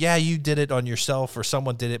 I mean, yeah, you did it on yourself or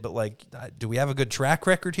someone did it, but like, do we have a good track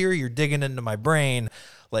record here? You're digging into my brain.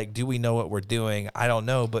 Like, do we know what we're doing? I don't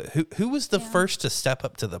know. But who was the first to step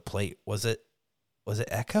up to the plate? Was it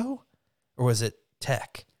Echo or was it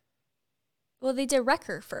Tech? Well, they did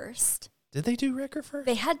Wrecker first. Did they do Wrecker first?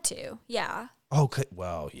 They had to, yeah. Oh,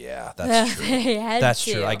 well, yeah, that's true. That's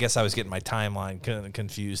true. I guess I was getting my timeline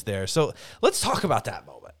confused there. So let's talk about that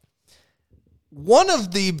moment. One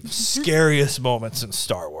of the scariest moments in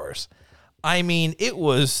Star Wars. I mean, it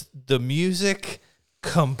was the music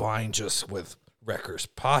combined just with Wrecker's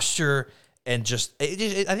posture and just,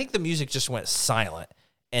 I think the music just went silent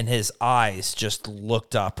and his eyes just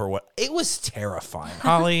looked up or what. It was terrifying.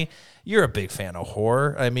 Holly, you're a big fan of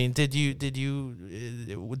horror. I mean,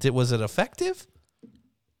 was it effective?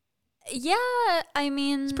 Yeah, I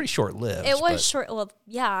mean, it's pretty short-lived. It was short. Well,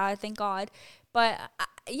 yeah, thank God. But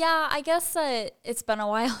yeah, I guess it's been a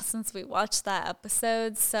while since we watched that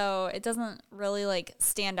episode, so it doesn't really like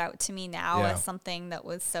stand out to me now as something that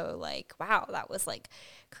was so like, wow, that was like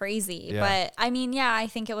crazy. But I mean, yeah, I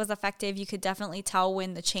think it was effective. You could definitely tell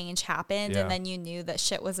when the change happened and then you knew that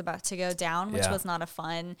shit was about to go down, which was not a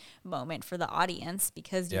fun moment for the audience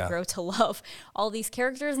because you grow to love all these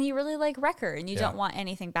characters and you really like Wrecker and you don't want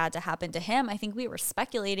anything bad to happen to him. I think we were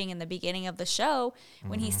speculating in the beginning of the show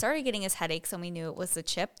when he started getting his headaches and we knew it was the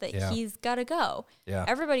chip that he's got to go. Yeah.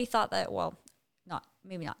 Everybody thought that, well,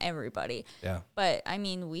 maybe not everybody. Yeah. But I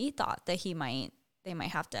mean, we thought that he might they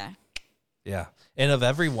might have to. Yeah. And of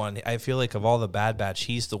everyone, I feel like of all the Bad Batch,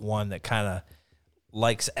 he's the one that kind of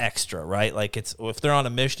likes extra, right? Like it's if they're on a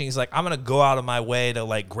mission, he's like, I'm going to go out of my way to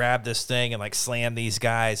like grab this thing and like slam these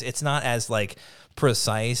guys. It's not as like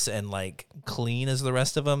precise and like clean as the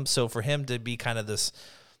rest of them. So for him to be kind of this,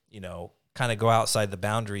 you know, kind of go outside the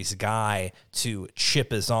boundaries guy to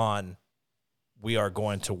Chip is on, we are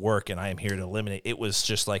going to work and I am here to eliminate. It was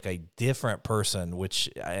just like a different person, which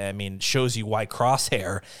I mean, shows you why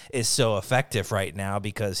Crosshair is so effective right now,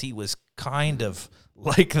 because he was kind of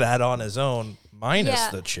like that on his own, minus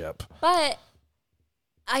the chip. But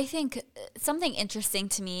I think something interesting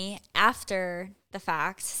to me after the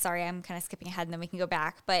fact, sorry, I'm kind of skipping ahead and then we can go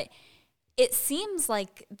back, but it seems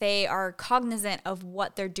like they are cognizant of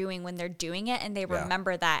what they're doing when they're doing it, and they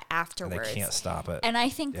remember that afterwards. And they can't stop it. And I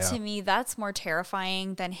think to me, that's more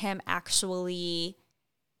terrifying than him actually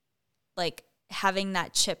like having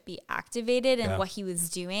that chip be activated and what he was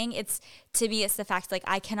doing. It's, to me, it's the fact, like,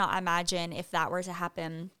 I cannot imagine if that were to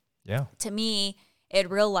happen to me in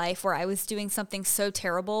real life, where I was doing something so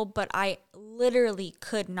terrible, but I literally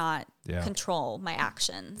could not control my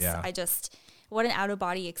actions. I just, what an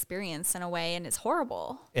out-of-body experience in a way, and it's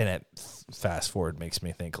horrible. And it, fast forward, makes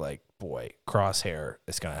me think, like, boy, Crosshair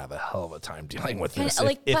is going to have a hell of a time dealing with this if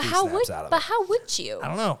he snaps out of it. But how would you? I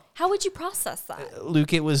don't know. How would you process that?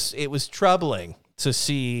 Luke, it was troubling to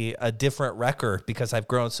see a different Wrecker, because I've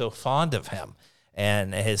grown so fond of him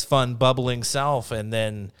and his fun, bubbling self. And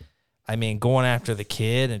then, I mean, going after the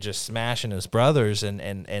kid and just smashing his brothers.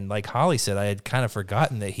 And like Holly said, I had kind of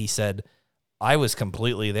forgotten that he said, I was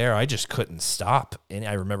completely there. I just couldn't stop. And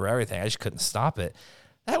I remember everything. I just couldn't stop it.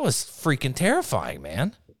 That was freaking terrifying,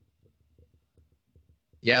 man.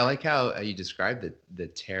 Yeah, I like how you described the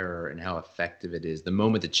terror and how effective it is. The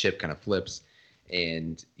moment the chip kind of flips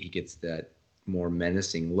and he gets that more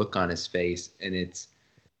menacing look on his face. And it's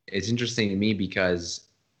interesting to me because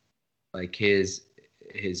like his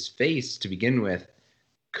face to begin with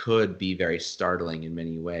could be very startling in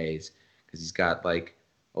many ways, because he's got like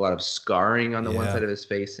a lot of scarring on the one side of his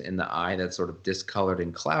face and the eye that's sort of discolored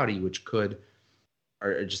and cloudy, which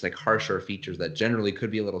are just like harsher features that generally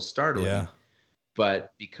could be a little startling. Yeah.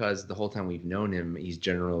 But because the whole time we've known him, he's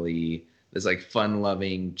generally this like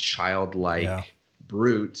fun-loving, childlike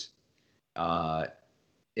brute.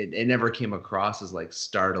 It never came across as like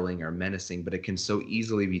startling or menacing, but it can so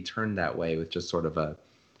easily be turned that way with just sort of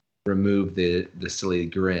remove the silly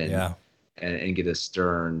grin and get a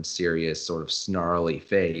stern, serious, sort of snarly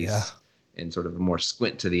face and sort of a more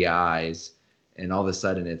squint to the eyes. And all of a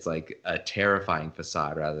sudden it's like a terrifying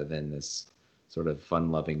facade rather than this sort of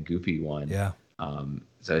fun-loving, goofy one. Yeah.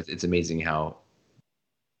 So it's amazing how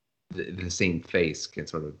the same face can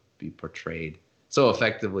sort of be portrayed so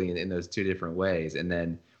effectively in those two different ways. And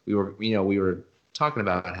then we were talking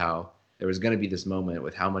about how there was going to be this moment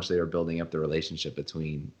with how much they were building up the relationship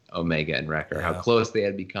between Omega and Wrecker, how close they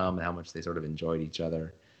had become and how much they sort of enjoyed each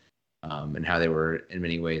other, and how they were in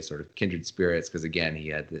many ways sort of kindred spirits, because again, he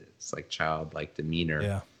had this like childlike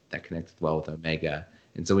demeanor that connected well with Omega.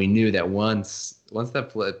 And so we knew that once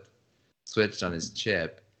that flip switched on his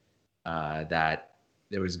chip, that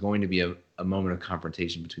there was going to be a moment of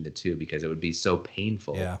confrontation between the two, because it would be so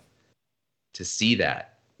painful to see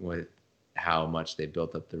that with how much they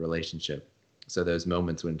built up the relationship. So those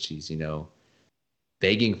moments when she's,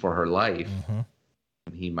 begging for her life,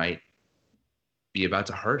 he might be about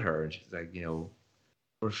to hurt her, and she's like,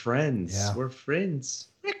 we're friends. Yeah. We're friends.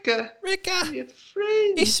 Ricka, we're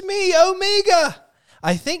friends. It's me, Omega.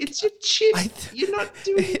 I think it's your chip. You're not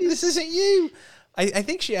doing this. This isn't you. I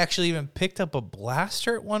think she actually even picked up a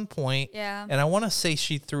blaster at one point. Yeah. And I want to say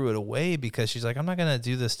she threw it away because she's like, I'm not going to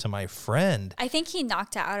do this to my friend. I think he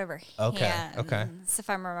knocked it out of her hands. Okay. If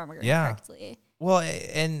I'm remembering correctly. Well,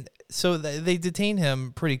 and so they detain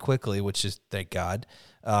him pretty quickly, which is, thank God,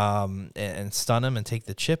 and stun him and take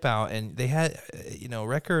the chip out. And they had,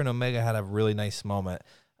 Wrecker and Omega had a really nice moment,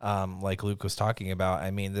 like Luke was talking about.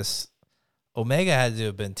 I mean, Omega had to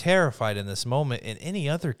have been terrified in this moment, and any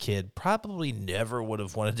other kid probably never would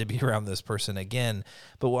have wanted to be around this person again.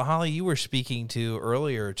 But what, Holly, you were speaking to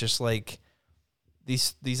earlier, just like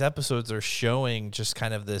these episodes are showing just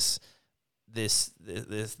kind of this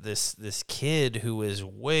kid who is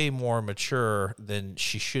way more mature than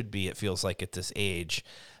she should be, it feels like, at this age.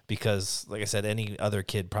 Because, like I said, any other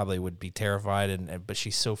kid probably would be terrified, but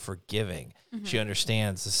she's so forgiving. Mm-hmm. She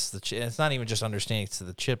understands this. It's not even just understanding to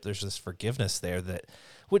the chip. There's this forgiveness there that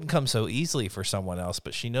wouldn't come so easily for someone else.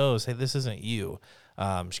 But she knows, hey, this isn't you.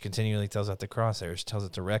 She continually tells that to Crosshair. She tells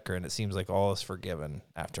it to Wrecker, and it seems like all is forgiven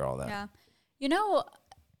after all that. Yeah. You know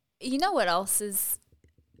what else is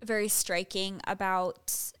very striking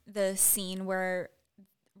about the scene where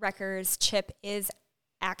Wrecker's chip is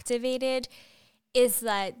activated is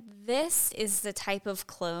that this is the type of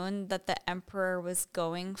clone that the Emperor was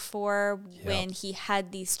going for when he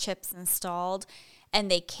had these chips installed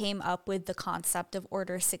and they came up with the concept of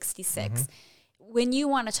Order 66. When you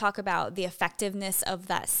want to talk about the effectiveness of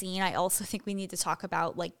that scene, I also think we need to talk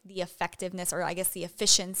about like the effectiveness, or I guess the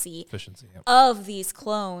efficiency of these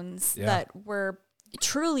clones that were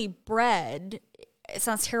truly bred. It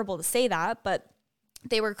sounds terrible to say that, but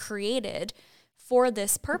they were created for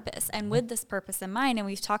this purpose and with this purpose in mind. And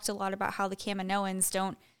we've talked a lot about how the Kaminoans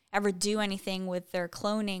don't ever do anything with their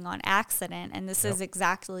cloning on accident. And this is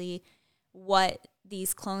exactly what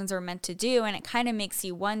these clones are meant to do. And it kind of makes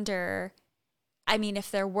you wonder, I mean,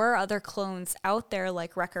 if there were other clones out there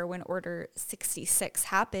like Wrecker when Order 66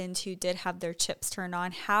 happened who did have their chips turned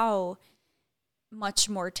on, how much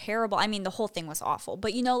more terrible. I mean, the whole thing was awful.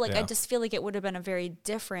 But, you know, like I just feel like it would have been a very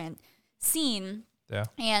different scene. Yeah.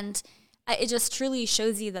 And it just truly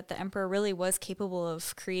shows you that the Emperor really was capable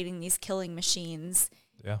of creating these killing machines,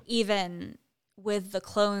 even with the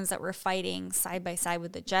clones that were fighting side by side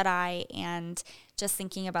with the Jedi. And just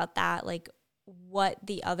thinking about that, like what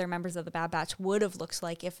the other members of the Bad Batch would have looked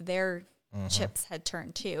like if their chips had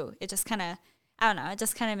turned too. It just kind of, I don't know, it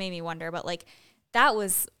just kind of made me wonder. But like that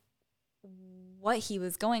was what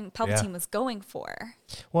Palpatine was going for.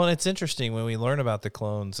 Well, and it's interesting when we learn about the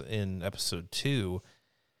clones in episode 2,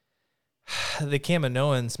 the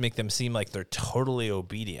Kaminoans make them seem like they're totally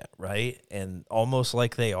obedient, right? And almost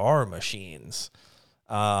like they are machines.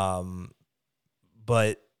 But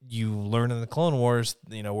you learn in the Clone Wars,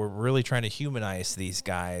 you know, we're really trying to humanize these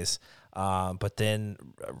guys. But then,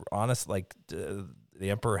 honestly, like the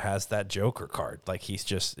Emperor has that Joker card. Like he's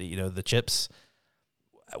just, you know, the chips.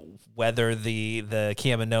 Whether the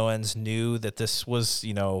Kaminoans knew that this was,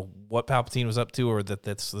 you know, what Palpatine was up to, or that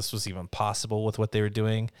this was even possible with what they were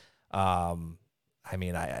doing. I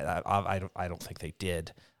mean, I don't think they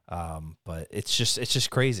did. But it's just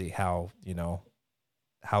crazy how, you know,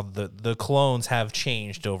 how the clones have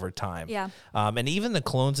changed over time. Yeah. And even the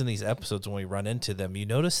clones in these episodes, when we run into them, you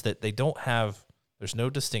notice that they don't have, there's no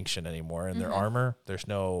distinction anymore in their armor. There's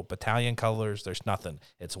no battalion colors. There's nothing.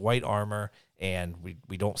 It's white armor, and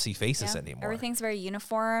we don't see faces anymore. Everything's very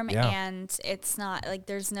uniform, and it's not like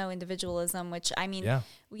there's no individualism, which I mean,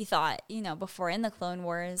 we thought, you know, before in the Clone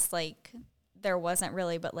Wars, like there wasn't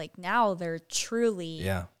really, but like now there truly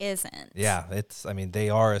isn't. Yeah, it's, I mean,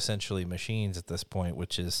 they are essentially machines at this point,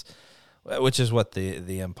 which is what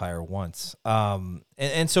the Empire wants.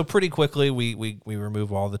 And so pretty quickly we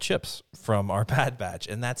remove all the chips from our Bad Batch,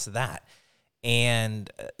 and that's that. And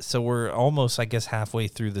so we're almost, I guess, halfway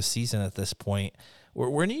through the season at this point.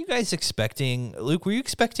 Weren't you guys expecting, Luke, were you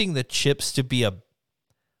expecting the chips to be a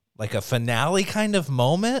finale kind of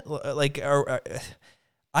moment? Like,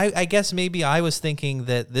 I guess maybe I was thinking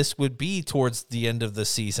that this would be towards the end of the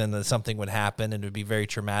season, that something would happen and it would be very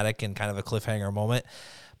traumatic and kind of a cliffhanger moment.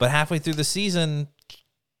 But halfway through the season,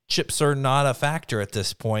 chips are not a factor at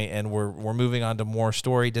this point, and we're moving on to more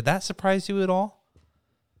story. Did that surprise you at all?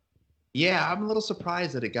 Yeah, I'm a little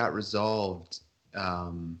surprised that it got resolved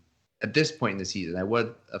at this point in the season. I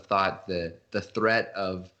would have thought that the threat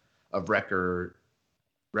of Wrecker's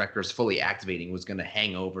fully activating was going to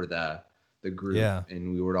hang over the group,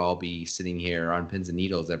 and we would all be sitting here on pins and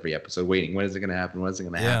needles every episode waiting. When is it going to happen? When is it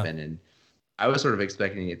going to happen? And I was sort of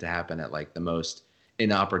expecting it to happen at like the most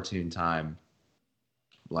inopportune time.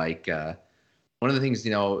 Like one of the things,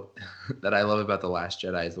 you know, that I love about The Last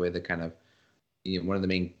Jedi is the way that kind of, you know, one of the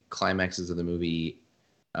main climaxes of the movie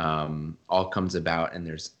all comes about, and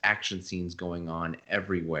there's action scenes going on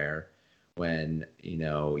everywhere when, you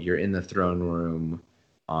know, you're in the throne room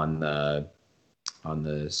on the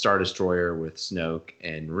Star Destroyer with Snoke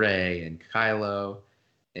and Rey and Kylo,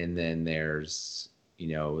 and then there's, you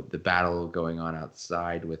know, the battle going on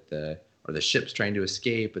outside with the ships trying to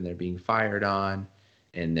escape and they're being fired on,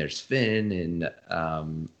 and there's Finn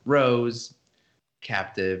and Rose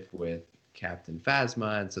captive with Captain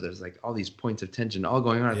Phasma, and so there's like all these points of tension all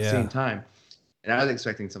going on at the same time. And I was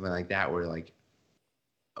expecting something like that, where like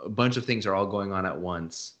a bunch of things are all going on at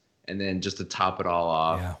once, and then just to top it all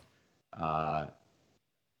off,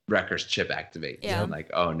 Wrecker's chip activates. Yeah. And like,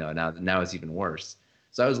 oh no, now it's even worse.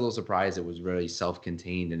 So I was a little surprised it was really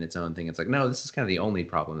self-contained in its own thing. It's like, no, this is kind of the only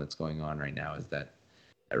problem that's going on right now, is that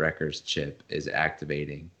Wrecker's chip is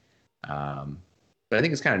activating. But I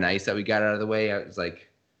think it's kind of nice that we got it out of the way. I was like,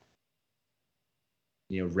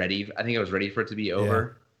 you know, ready. I think I was ready for it to be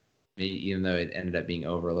over, maybe, even though it ended up being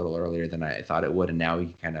over a little earlier than I thought it would. And now we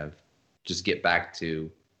can kind of just get back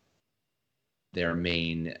to their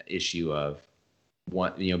main issue of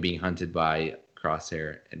being hunted by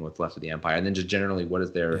Crosshair and what's left of the Empire, and then just generally what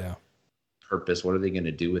is their purpose? What are they going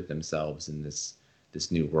to do with themselves in this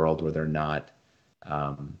new world where they're not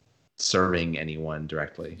serving anyone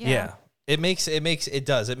directly? Yeah. I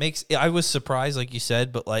was surprised, like you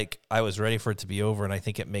said, but like I was ready for it to be over, and I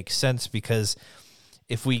think it makes sense because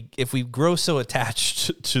if we grow so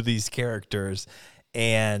attached to these characters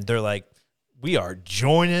and they're like, we are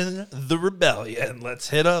joining the rebellion.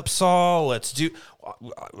 Let's hit up Saul.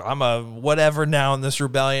 I'm a whatever now in this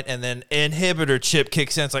rebellion. And then inhibitor chip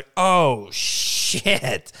kicks in. It's like, oh,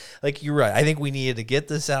 shit. Like, you're right. I think we needed to get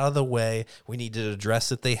this out of the way. We need to address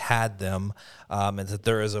that they had them and that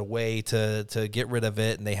there is a way to get rid of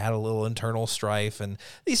it. And they had a little internal strife. And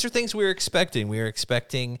these are things we were expecting. We were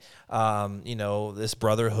expecting, this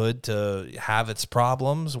brotherhood to have its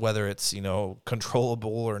problems, whether it's,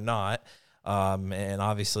 controllable or not. And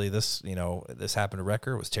obviously this happened to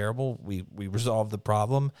Wrecker. It was terrible. We resolved the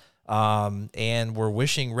problem. And we're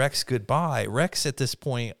wishing Rex goodbye. Rex at this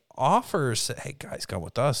point offers, hey guys, come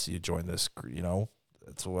with us. You join this,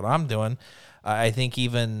 that's what I'm doing. I think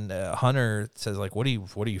even Hunter says like, what are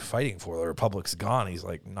you fighting for? The Republic's gone. He's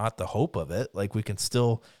like, not the hope of it. Like we can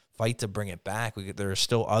still fight to bring it back. There are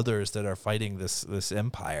still others that are fighting this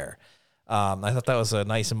empire. I thought that was a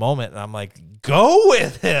nice moment, and I'm like, go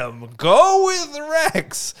with him. Go with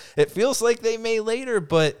Rex. It feels like they may later,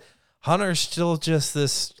 but Hunter's still just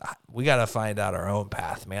this, we got to find out our own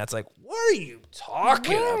path, man. It's like, what are you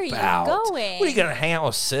talking about? Where are you going? What, are you going to hang out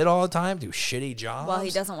with Sid all the time, do shitty jobs? Well, he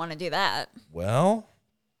doesn't want to do that. Well,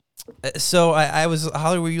 so I was,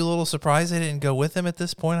 Holly, were you a little surprised they didn't go with him at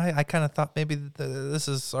this point? I kind of thought maybe this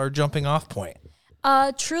is our jumping off point.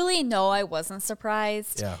 Truly, no, I wasn't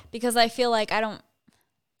surprised. Yeah. Because I feel like I don't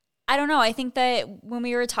know. I think that when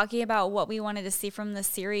we were talking about what we wanted to see from the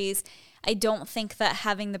series, I don't think that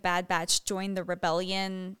having the Bad Batch join the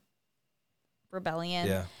rebellion,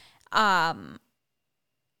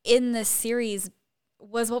 in the series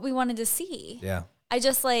was what we wanted to see. Yeah.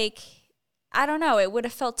 I don't know. It would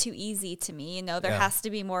have felt too easy to me. There has to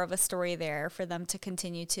be more of a story there for them to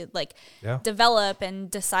continue to develop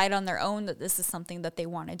and decide on their own that this is something that they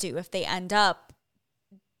want to do. If they end up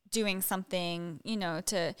doing something,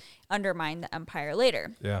 to undermine the Empire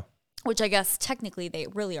later. Yeah. Which I guess technically they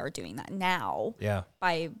really are doing that now. Yeah.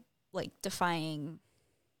 By defying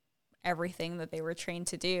everything that they were trained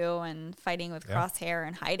to do and fighting with Crosshair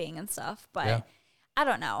and hiding and stuff. But I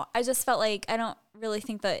don't know. I just felt like I don't really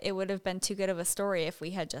think that it would have been too good of a story if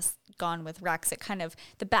we had just gone with Rex. It kind of,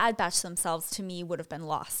 the Bad Batch themselves to me would have been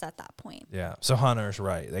lost at that point. Yeah. So Hunter's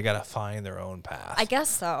right. They got to find their own path. I guess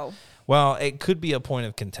so. Well, it could be a point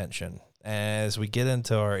of contention as we get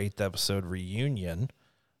into our 8th episode reunion.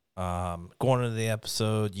 Going into the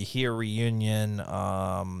episode, you hear reunion.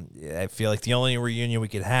 I feel like the only reunion we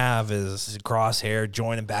could have is Crosshair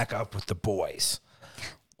joining back up with the boys.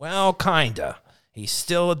 Well, kinda. He's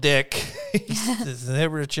still a dick. His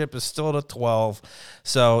inhibitor chip is still at 12.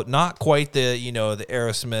 So not quite the, the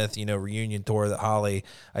Aerosmith, reunion tour that Holly,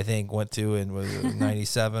 I think, went to in was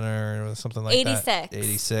 97 or something like 86. that.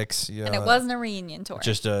 86. Yeah. And it wasn't a reunion tour.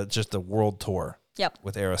 Just a world tour. Yep.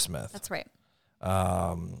 With Aerosmith. That's right.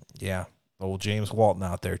 Yeah. Old James Walton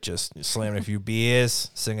out there just slamming a few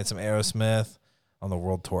beers, singing some Aerosmith on the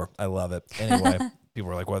world tour. I love it. Anyway,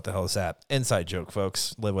 people are like, what the hell is that? Inside joke,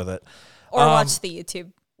 folks. Live with it. Or watch the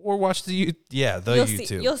YouTube. Or watch the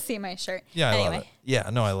YouTube. You'll see my shirt. Yeah, I anyway. love it. Yeah,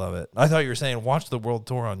 no, I love it. I thought you were saying watch the world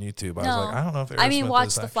tour on YouTube. I was like, I don't know if Aerosmith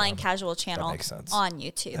watch the Flying Casual channel that makes sense. on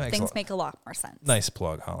YouTube. Things make a lot more sense. Nice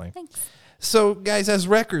plug, Holly. Thanks. So, guys, as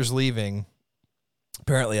Wrecker's leaving,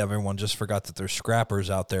 apparently everyone just forgot that there's scrappers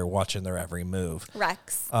out there watching their every move.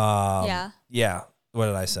 Rex. Yeah. What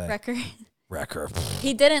did I say? Wrecker.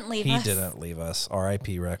 He didn't leave us. He didn't leave us.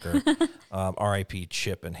 R.I.P. Wrecker. R.I.P.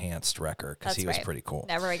 Chip Enhanced Wrecker, because he was pretty cool.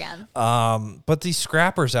 Never again. But these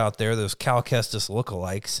scrappers out there, those Cal Kestis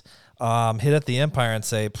lookalikes, hit at the Empire and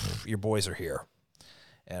say, your boys are here.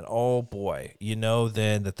 And oh boy,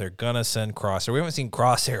 then that they're going to send Crosshair. We haven't seen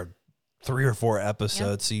Crosshair 3 or 4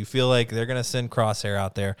 episodes, so you feel like they're going to send Crosshair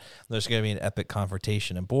out there. There's going to be an epic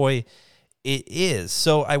confrontation. And boy, it is.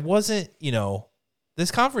 So I wasn't, this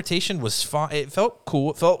confrontation was fun. It felt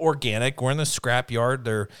cool. It felt organic. We're in the scrapyard.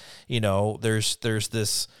 There's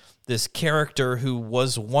this character who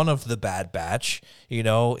was one of the Bad Batch. He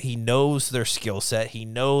knows their skill set. He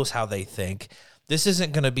knows how they think. this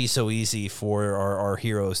isn't going to be so easy for our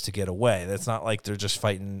heroes to get away. That's not like they're just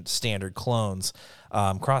fighting standard clones.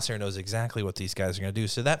 Crosshair knows exactly what these guys are going to do.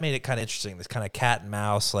 So that made it kind of interesting. This kind of cat and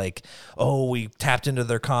mouse, like, oh, we tapped into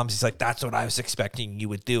their comms. He's like, that's what I was expecting you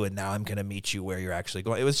would do, and now I'm going to meet you where you're actually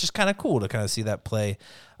going. It was just kind of cool to kind of see that play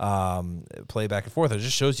back and forth. It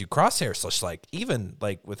just shows you Crosshair's just like, even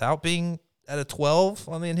like without being at a 12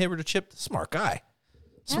 on the inhibitor chip, smart guy.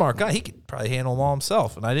 Smart guy. He could probably handle them all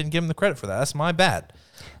himself, and I didn't give him the credit for that. That's my bad.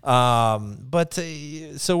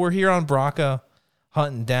 So we're here on Braca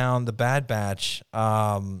hunting down the Bad Batch.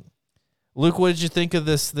 Luke, what did you think of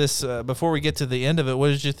this? Before we get to the end of it, what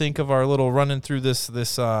did you think of our little running through this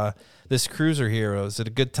cruiser here? Was it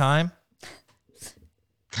a good time?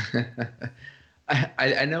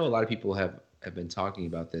 I know a lot of people have been talking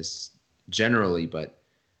about this generally, but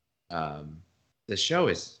the show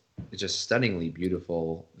is just stunningly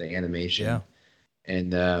beautiful. The animation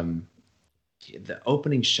and the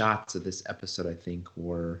opening shots of this episode, I think,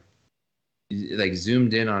 were like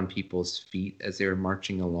zoomed in on people's feet as they were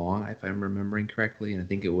marching along, if I'm remembering correctly. And I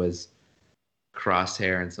think it was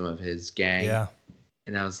Crosshair and some of his gang. Yeah.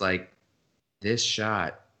 And I was like, this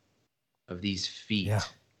shot of these feet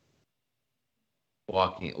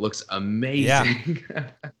walking, it looks amazing.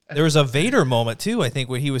 Yeah. There was a Vader moment too, I think,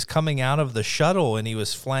 where he was coming out of the shuttle and he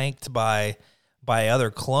was flanked by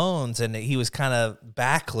other clones, and he was kind of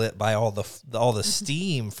backlit by all the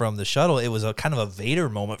steam from the shuttle. It was a kind of a Vader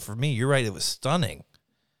moment for me. You're right, it was stunning.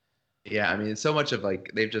 Yeah, I mean, so much of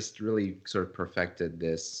like they've just really sort of perfected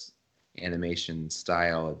this animation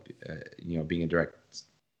style of being a direct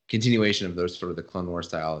continuation of those sort of the Clone Wars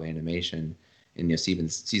style of animation. And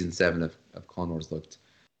season 7 of Clone Wars looked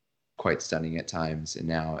quite stunning at times, and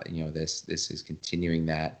now this is continuing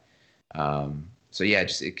that. So yeah,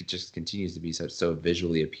 it just continues to be so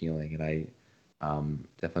visually appealing, and I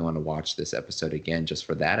definitely want to watch this episode again just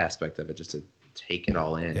for that aspect of it, just to take it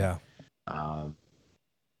all in. Yeah.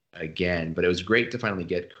 Again, but it was great to finally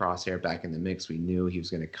get Crosshair back in the mix. We knew he was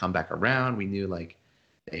going to come back around. We knew like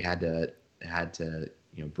they had to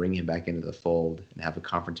bring him back into the fold and have a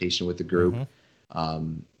confrontation with the group.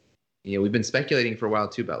 Mm-hmm. We've been speculating for a while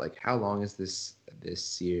too about like how long is this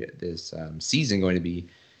season going to be.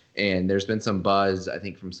 And there's been some buzz, I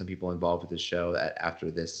think, from some people involved with the show that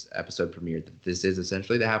after this episode premiered, that this is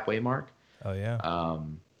essentially the halfway mark. Oh, yeah.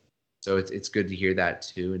 So it's good to hear that,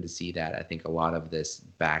 too, and to see that. I think a lot of this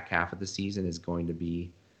back half of the season is going to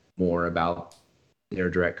be more about their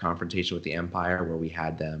direct confrontation with the Empire, where we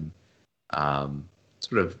had them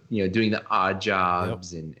sort of, doing the odd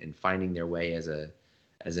jobs and finding their way as a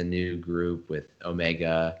new group with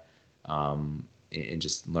Omega, and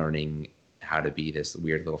just learning how to be this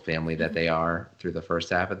weird little family that they are through the first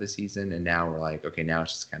half of the season. And now we're like, okay, now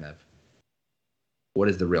it's just kind of, what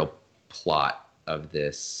is the real plot of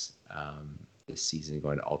this this season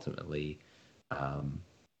going to ultimately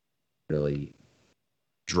really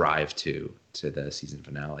drive to the season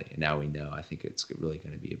finale? And now we know, I think it's really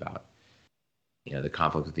going to be about the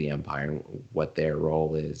conflict with the Empire and what their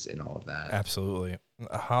role is in all of that. Absolutely.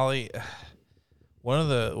 Holly, one of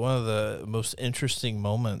the most interesting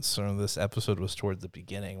moments from this episode was toward the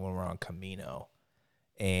beginning when we're on Kamino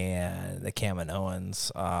and the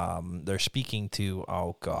Kaminoans. They're speaking to,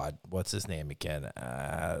 oh God, what's his name again?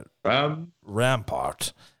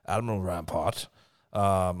 Rampart. Admiral Rampart.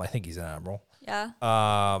 I think he's an admiral. Yeah.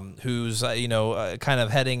 Who's kind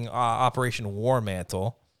of heading Operation War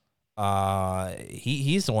Mantle.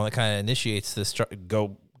 He's the one that kind of initiates this.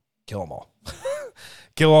 Go kill them all.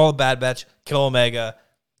 Kill all the Bad Batch, kill Omega,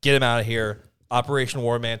 get him out of here. Operation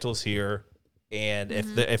War Mantle's here, and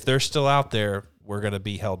if they're still out there, we're gonna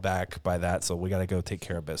be held back by that. So we got to go take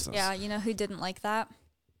care of business. Yeah, you know who didn't like that?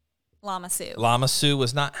 Lama Su. Lama Su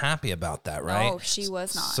was not happy about that, right? No, she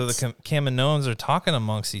was not. So the Kaminoans are talking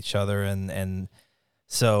amongst each other, and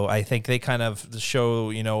so I think they kind of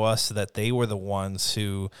show us that they were the ones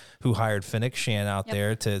who hired Fennec Shan out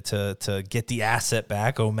there to get the asset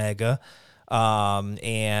back, Omega.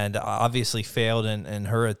 And obviously failed in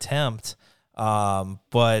her attempt.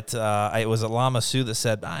 But it was Lama Su that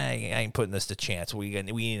said, I ain't putting this to chance. We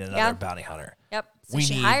need another bounty hunter. Yep. So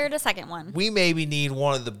she hired a second one. We maybe need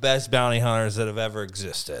one of the best bounty hunters that have ever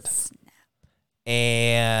existed. Snap.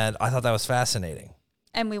 And I thought that was fascinating.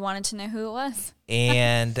 And we wanted to know who it was.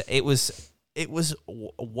 And it was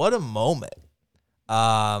what a moment.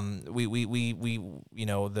 The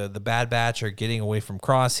Bad Batch are getting away from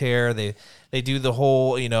Crosshair. They do the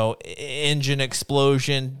whole, engine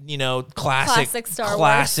explosion, classic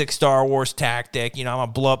Star Wars tactic. I'm going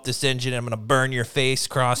to blow up this engine. I'm going to burn your face,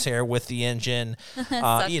 Crosshair, with the engine.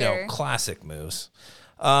 Classic moves.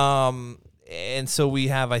 And so we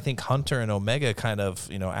have, I think, Hunter and Omega kind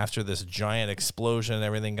of, after this giant explosion and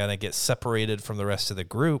everything, kind of get separated from the rest of the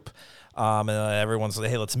group. And everyone's like,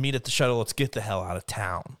 hey, let's meet at the shuttle. Let's get the hell out of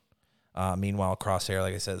town. Meanwhile, Crosshair,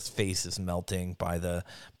 like I said, his face is melting by the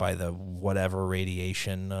whatever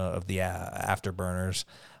radiation of the afterburners.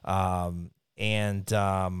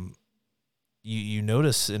 You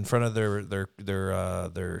notice in front of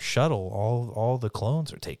their shuttle, all the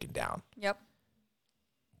clones are taken down. Yep.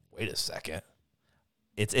 Wait a second.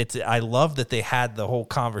 It's I love that they had the whole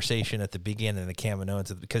conversation at the beginning of the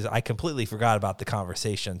Kaminoans, because I completely forgot about the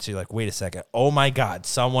conversation. So you're like, wait a second. Oh my God,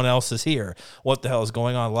 someone else is here. What the hell is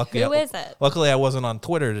going on? Who is it? Luckily I wasn't on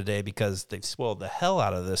Twitter today because they spoiled the hell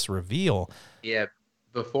out of this reveal. Yeah.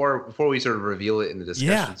 Before we sort of reveal it in the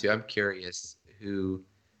discussion too, I'm curious who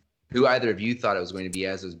either of you thought it was going to be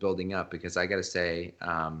as it was building up, because I got to say,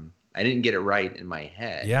 I didn't get it right in my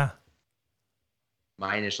head. Yeah.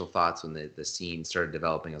 My initial thoughts when the scene started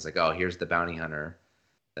developing, I was like, oh, here's the bounty hunter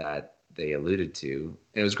that they alluded to.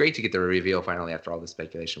 And it was great to get the reveal finally after all the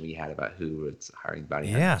speculation we had about who was hiring bounty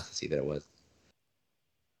hunters, to see that it was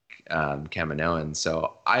Kaminoan.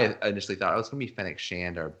 So I initially thought, it's going to be Fennec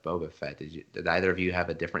Shand or Boba Fett. Did either of you have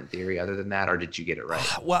a different theory other than that, or did you get it right?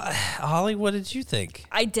 Well, Holly, what did you think?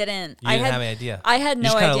 I didn't. You didn't have any idea. I had no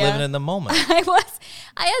idea. You're just kind of living in the moment.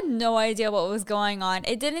 I had no idea what was going on.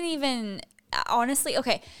 It didn't even... Honestly,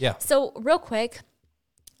 okay. Yeah. So real quick,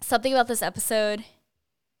 something about this episode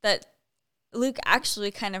that Luke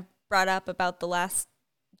actually kind of brought up about The Last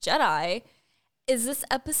Jedi is this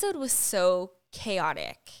episode was so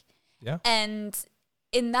chaotic. Yeah. And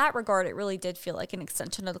in that regard, it really did feel like an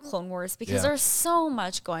extension of the Clone Wars, because there's so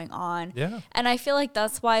much going on. Yeah. And I feel like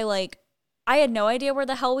that's why, like, I had no idea where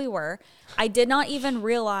the hell we were. I did not even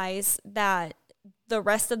realize that the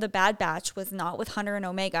rest of the Bad Batch was not with Hunter and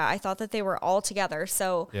Omega. I thought that they were all together.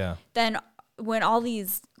 So then when all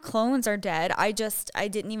these clones are dead, I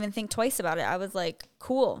didn't even think twice about it. I was like,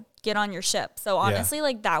 cool, get on your ship. So honestly,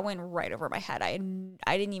 like, that went right over my head. I didn't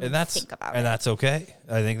even think about it. And that's okay.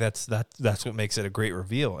 I think that's what makes it a great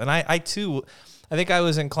reveal. And I too, I think I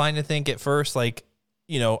was inclined to think at first, like,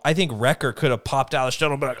 I think Wrecker could have popped out of the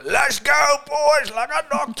shuttle and been like, let's go, boys, like I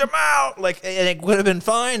knocked him out. Like, and it would have been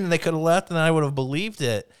fine, and they could have left, and I would have believed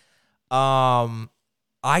it. I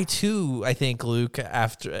think, Luke,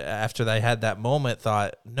 after I had that moment,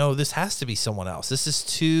 thought, no, this has to be someone else. This is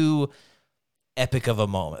too epic of a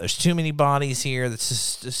moment. There's too many bodies here.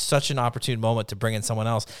 This is such an opportune moment to bring in someone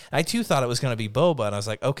else. I, too, thought it was going to be Boba, and I was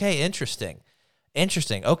like, okay, interesting.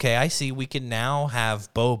 Okay, I see. We can now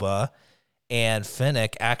have Boba and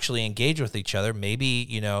Fennec actually engage with each other. Maybe,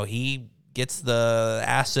 he gets the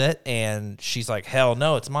asset and she's like, hell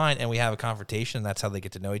no, it's mine. And we have a confrontation, and that's how they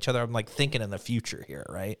get to know each other. I'm like thinking in the future here,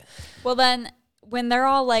 right? Well, then when they're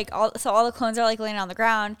all like, all the clones are like laying on the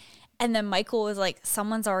ground, and then Michael was like,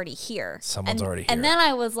 someone's already here. And then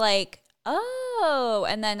I was like, oh,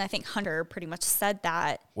 and then I think Hunter pretty much said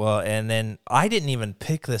that. Well, and then I didn't even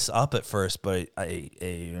pick this up at first, but I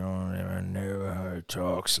don't even know how he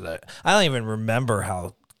talks. Like, I don't even remember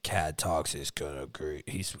how Cad talks. He's kind of great.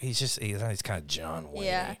 He's kind of John Wayne.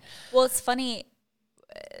 Yeah. Well, it's funny.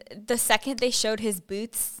 The second they showed his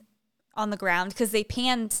boots on the ground, because they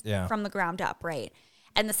panned from the ground up, right?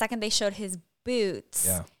 And the second they showed his boots,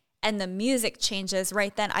 and the music changes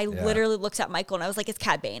right then, I literally looked at Michael and I was like, it's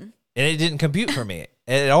Cad Bane. And it didn't compute for me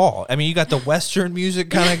at all. I mean, you got the Western music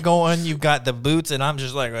kind of going. You've got the boots, and I'm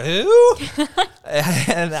just like, who?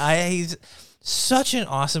 And he's such an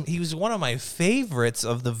awesome... He was one of my favorites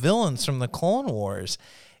of the villains from the Clone Wars.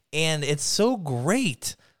 And it's so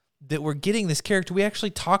great that we're getting this character. We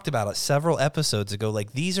actually talked about it several episodes ago.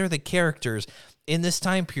 Like, these are the characters in this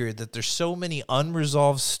time period that there's so many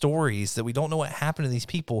unresolved stories that we don't know what happened to these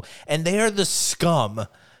people. And they are the scum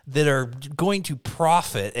that are going to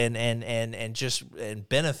profit and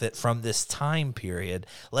benefit from this time period.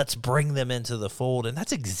 Let's bring them into the fold. And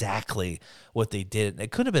that's exactly what they did.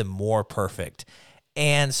 It could have been more perfect.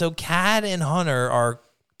 And so Cad and Hunter are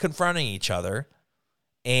confronting each other.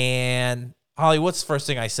 And Holly, what's the first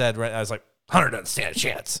thing I said? Right, I was like, Hunter doesn't stand a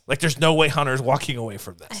chance. Like, there's no way Hunter's walking away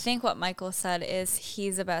from this. I think what Michael said is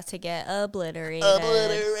he's about to get obliterated.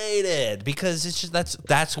 Because it's just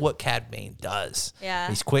that's what Cad Bane does. Yeah.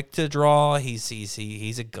 He's quick to draw. He's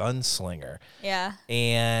a gunslinger. Yeah.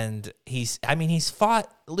 And he's fought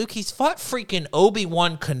freaking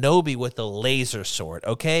Obi-Wan Kenobi with a laser sword,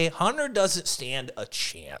 okay? Hunter doesn't stand a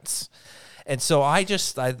chance. And so I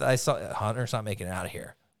saw Hunter's not making it out of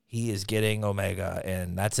here. He is getting Omega,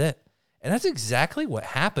 and that's it. And that's exactly what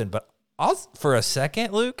happened. But for a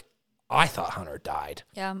second, Luke, I thought Hunter died.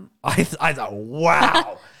 Yeah. I thought,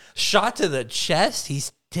 wow, shot to the chest,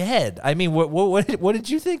 he's dead. I mean, what did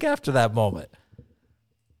you think after that moment?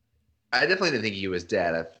 I definitely didn't think he was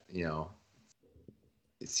dead.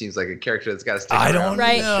 It seems like a character that's got to stick I around. don't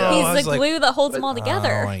Right. know. He's the glue that holds them all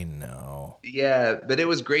together. Oh, I know. Yeah, but it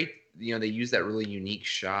was great. They used that really unique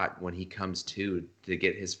shot when he comes to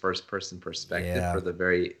get his first person perspective for the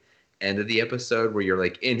very end of the episode, where you're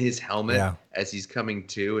like in his helmet as he's coming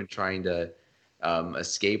to and trying to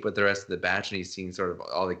escape with the rest of the batch, and he's seeing sort of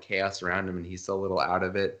all the chaos around him, and he's so little out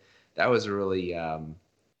of it. That was a really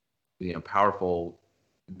powerful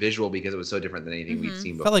visual, because it was so different than anything we'd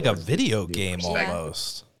seen before. Felt like a video game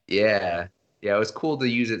almost. Yeah, it was cool to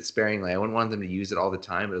use it sparingly. I wouldn't want them to use it all the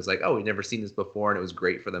time, but it was like, oh, we've never seen this before, and it was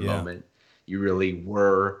great for the moment. You really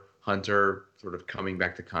were Hunter sort of coming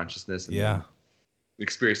back to consciousness and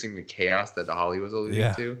experiencing the chaos that Holly was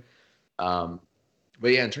alluding to.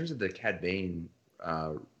 But in terms of the Cad Bane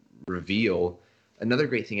reveal, another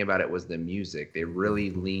great thing about it was the music. They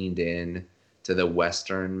really leaned in to the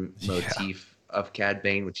Western motif of Cad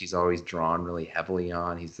Bane, which he's always drawn really heavily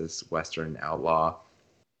on. He's this Western outlaw.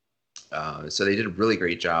 So they did a really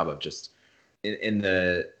great job of just in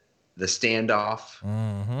the standoff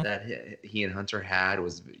that he and Hunter had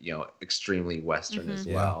was extremely Western as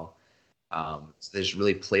well. So they just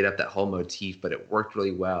really played up that whole motif, but it worked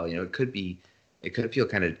really well. It could feel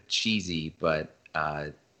kind of cheesy, but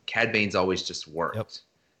Cad Bane's always just worked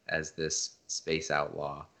as this space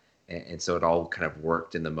outlaw, and so it all kind of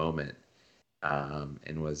worked in the moment.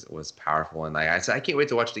 And was powerful. And like I said, I can't wait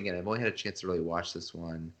to watch it again. I've only had a chance to really watch this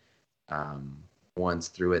one once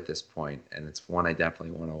through at this point, and it's one I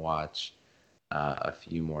definitely want to watch a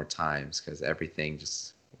few more times, because everything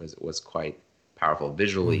just was quite powerful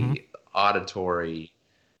visually, auditory,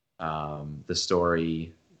 the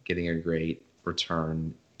story, getting a great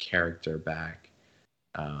return character back.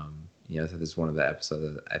 This is one of the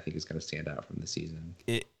episodes that I think is going to stand out from the season.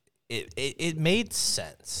 It made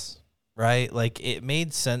sense. Right? Like, it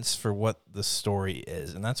made sense for what the story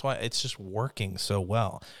is, and that's why it's just working so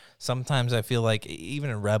well. Sometimes I feel like, even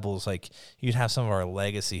in Rebels, like, you'd have some of our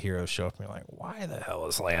legacy heroes show up and you're like, why the hell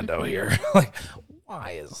is Lando here? Like,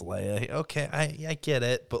 why is Leia? Okay, I get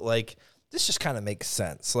it, but, like, this just kind of makes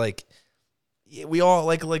sense. Like, we all,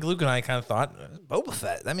 like Luke and I kind of thought, Boba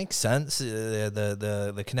Fett, that makes sense.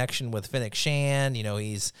 The connection with Fennec Shan,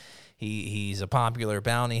 He's a popular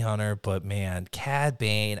bounty hunter, but man, Cad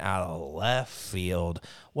Bane out of left field.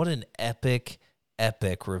 What an epic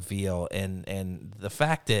reveal. And the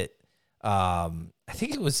fact that I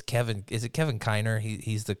think it was Kevin Kiner?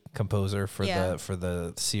 He's the composer for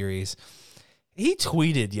the series. He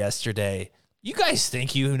tweeted yesterday, "You guys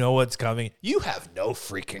think you know what's coming? You have no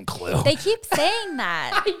freaking clue." They keep saying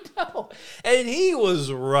that. I know. And he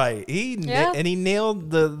was right. He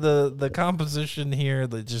nailed the composition here.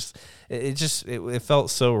 It felt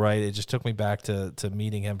so right. It just took me back to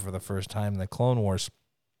meeting him for the first time in the Clone Wars.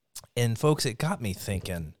 And folks, it got me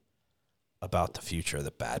thinking about the future of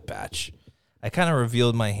the Bad Batch. I kind of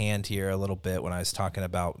revealed my hand here a little bit when I was talking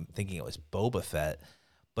about thinking it was Boba Fett.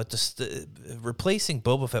 But just replacing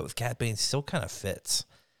Boba Fett with Cad Bane still kind of fits,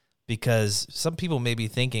 because some people may be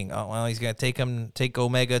thinking, oh, well, he's going to take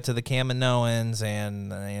Omega to the Kaminoans, and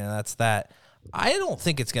that's that. I don't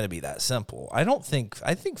think it's going to be that simple. I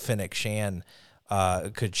think Fennec Shan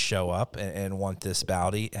could show up and want this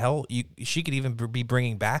bounty. Hell, she could even be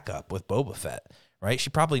bringing backup with Boba Fett, right? She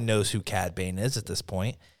probably knows who Cad Bane is at this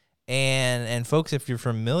point. And folks, if you're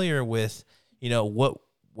familiar with,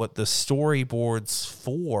 what the storyboards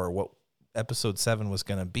for what Episode 7 was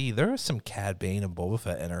going to be, there are some Cad Bane and Boba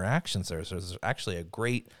Fett interactions there. So there's actually a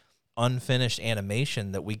great unfinished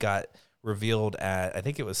animation that we got revealed at, I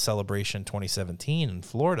think it was Celebration 2017 in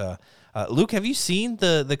Florida. Luke, have you seen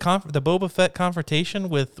the Boba Fett confrontation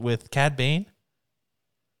with Cad Bane?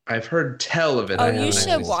 I've heard tell of it. Oh, you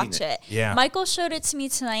should watch it. Yeah. Michael showed it to me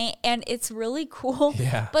tonight, and it's really cool.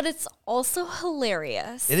 Yeah. But it's also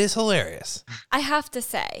hilarious. It is hilarious. I have to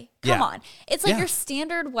say. Come on. It's like your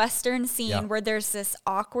standard Western scene where there's this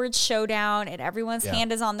awkward showdown and everyone's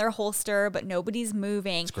hand is on their holster, but nobody's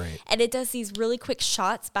moving. It's great. And it does these really quick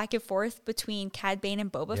shots back and forth between Cad Bane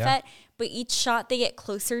and Boba Fett. But each shot, they get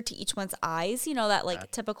closer to each one's eyes. That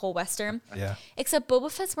typical Western. Yeah. Except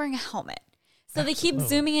Boba Fett's wearing a helmet. So they keep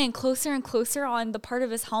zooming in closer and closer on the part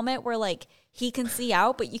of his helmet where, he can see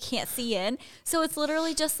out, but you can't see in. So it's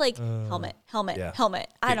literally just like helmet. yeah. I Getting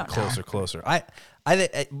don't know. closer.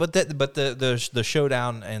 But the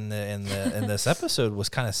showdown in this episode was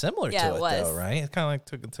kind of similar to it, though, right? It kind of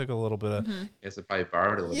like took a little bit of I guess it probably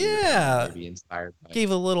borrowed a little Yeah. bit, maybe inspired by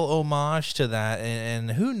gave a little homage to that,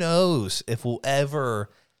 and who knows if we'll ever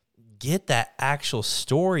get that actual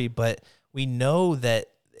story, but we know that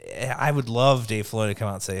I would love Dave Filoni to come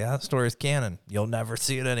out and say, yeah, that story is canon. You'll never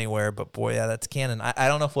see it anywhere, but boy, yeah, that's canon. I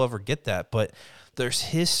don't know if we'll ever get that, but there's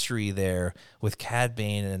history there with Cad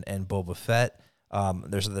Bane and Boba Fett.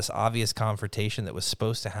 There's this obvious confrontation that was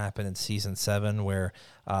supposed to happen in season 7 where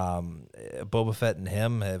Boba Fett and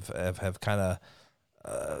him have kind of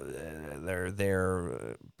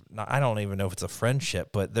they're not, I don't even know if it's a friendship,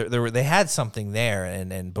 but they had something there,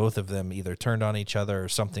 and both of them either turned on each other or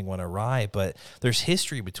something went awry. But there's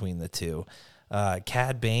history between the two.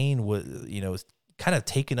 Cad Bane was kind of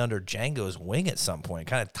taken under Jango's wing at some point,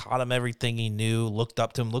 kind of taught him everything he knew, looked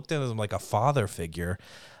up to him, looked at him like a father figure.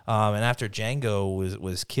 And after Jango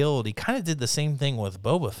was killed, he kind of did the same thing with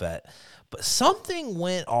Boba Fett. But something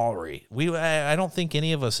went awry. I don't think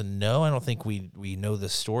any of us know. I don't think we know the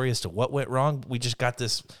story as to what went wrong. We just got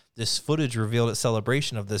this footage revealed at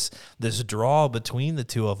Celebration of this draw between the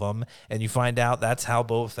two of them, and you find out that's how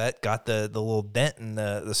Boba Fett got the little dent and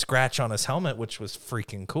the scratch on his helmet, which was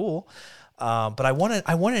freaking cool. But I want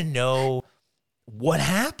to know what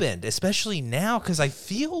happened, especially now, because I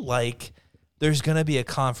feel like there's going to be a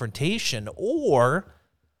confrontation, or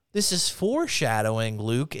this is foreshadowing,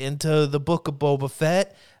 Luke, into the book of Boba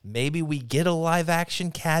Fett. Maybe we get a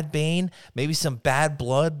live-action Cad Bane. Maybe some bad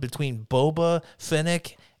blood between Boba,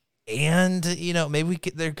 Fennec, and maybe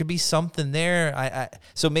there could be something there.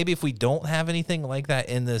 So maybe if we don't have anything like that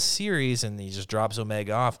in this series, and he just drops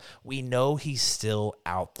Omega off, we know he's still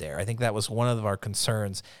out there. I think that was one of our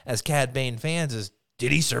concerns as Cad Bane fans: is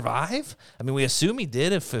did he survive? I mean, we assume he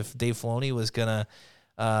did. If Dave Filoni was gonna.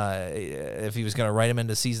 If he was going to write him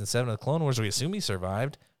into season 7 of the Clone Wars, we assume he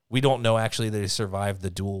survived. We don't know actually that he survived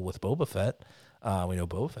the duel with Boba Fett. We know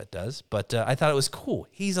Boba Fett does, but I thought it was cool.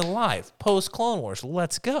 He's alive post Clone Wars.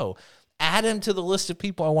 Let's go. Add him to the list of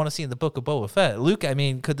people I want to see in the book of Boba Fett. Luke, I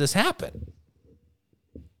mean, could this happen?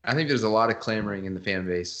 I think there's a lot of clamoring in the fan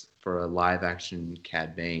base for a live action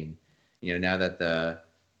Cad Bane. Now that the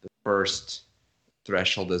first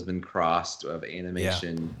threshold has been crossed of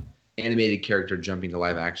animation. Yeah. Animated character jumping to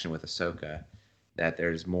live action with Ahsoka, that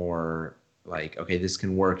there's more like, okay, this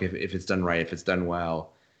can work if it's done right, if it's done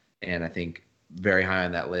well. And I think very high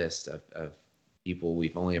on that list of people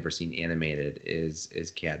we've only ever seen animated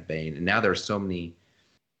is Cad Bane. And now there's so many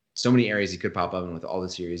areas he could pop up in with all the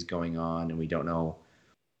series going on, and we don't know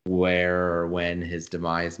where or when his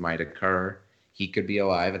demise might occur. He could be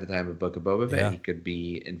alive at the time of Book of Boba Fett. Yeah. He could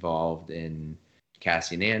be involved in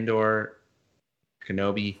Cassian Andor,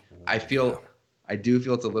 Kenobi. I do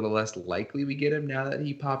feel it's a little less likely we get him now that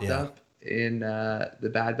he popped up in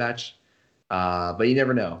the Bad Batch. But you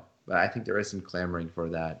never know. But I think there is some clamoring for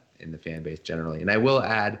that in the fan base generally. And I will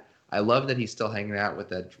add, I love that he's still hanging out with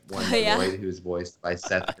that one droid who's voiced by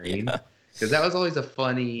Seth Green. Because that was always a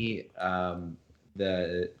funny,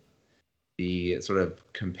 the sort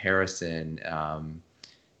of comparison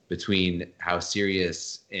between how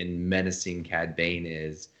serious and menacing Cad Bane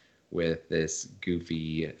is with this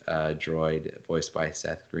goofy droid voiced by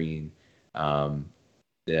Seth Green.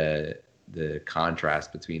 The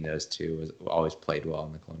contrast between those two was always played well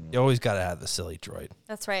in the Clone Wars. You always got to have the silly droid.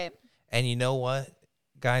 That's right. And you know what,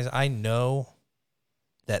 guys? I know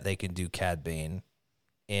that they can do Cad Bane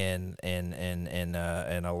in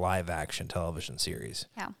a live action television series.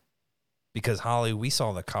 Yeah. Because Holly, we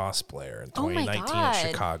saw the cosplayer in 2019 in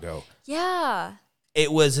Chicago. Yeah. It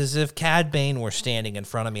was as if Cad Bane were standing in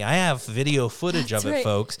front of me. I have video footage of it,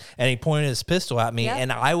 folks, and he pointed his pistol at me,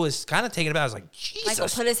 and I was kind of taken aback. I was like, Jesus. Michael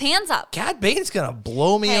put his hands up. Cad Bane's going to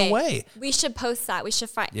blow me away. We should post that. We should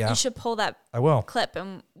you should pull that clip,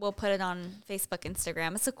 and we'll put it on Facebook,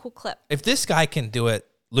 Instagram. It's a cool clip. If this guy can do it,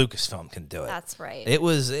 Lucasfilm can do it. That's right.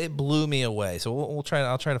 It blew me away. So we'll try.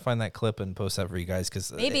 I'll try to find that clip and post that for you guys,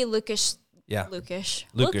 because maybe Lucasfilm.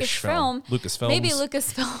 Maybe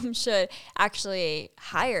Lucasfilm should actually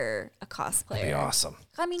hire a cosplayer. That'd be awesome.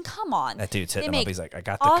 I mean, come on. That dude's hitting him up. He's like, I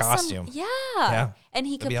got the costume. Yeah. And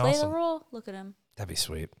he could play the role. Look at him. That'd be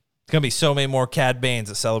sweet. It's gonna be so many more Cad Banes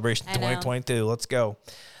at Celebration 2022. Let's go.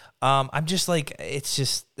 I'm just like,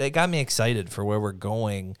 it got me excited for where we're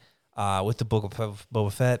going with the book of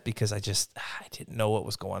Boba Fett, because I didn't know what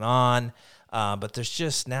was going on. But there's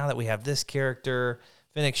just, now that we have this character,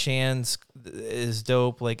 Fennec Shand is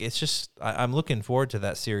dope. Like, it's just, I'm looking forward to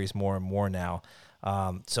that series more and more now.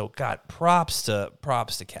 So God, props to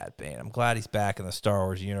Cad Bane. I'm glad he's back in the Star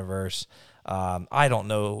Wars universe. I don't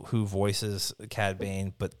know who voices Cad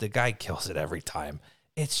Bane, but the guy kills it every time.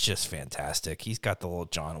 It's just fantastic. He's got the little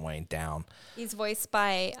John Wayne down. He's voiced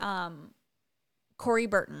by Corey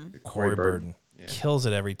Burton. Corey Burton. Yeah. Kills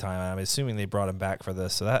it every time. I'm assuming they brought him back for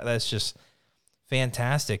this. So that's just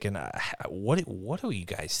fantastic. And what do you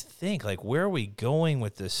guys think? Like, where are we going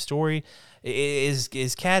with this story? Is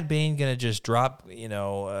Cad Bane going to just drop,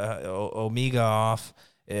 Omega off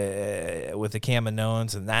with the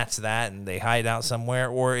Kaminoans, and that's that, and they hide out somewhere?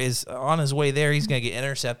 Or is on his way there, he's going to get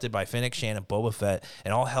intercepted by Fennec Shand and Boba Fett,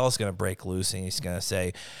 and all hell's going to break loose, and he's going to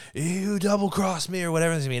say, "You double-crossed me," or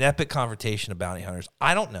whatever. There's going to be an epic confrontation of bounty hunters.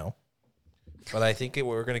 I don't know, but I think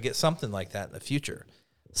we're going to get something like that in the future.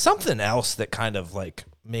 Something else that kind of like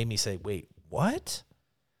made me say, wait, what?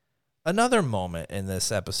 Another moment in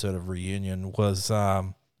this episode of Reunion was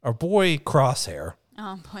our boy Crosshair.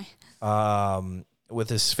 Oh, boy. With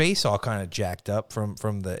his face all kind of jacked up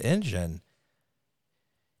from the engine.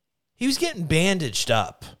 He was getting bandaged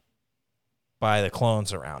up by the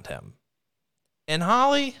clones around him. And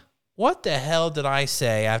Holly, what the hell did I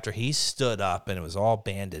say after he stood up and it was all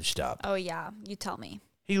bandaged up? Oh, yeah. You tell me.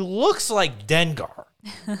 He looks like Dengar.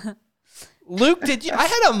 Luke, did you? I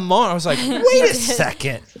had a moment. I was like, wait a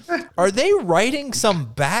second. Are they writing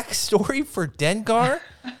some backstory for Dengar?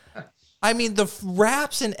 I mean, the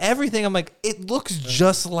raps and everything. I'm like, it looks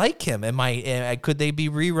just like him. Could they be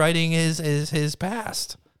rewriting his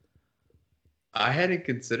past? I hadn't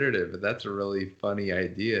considered it, but that's a really funny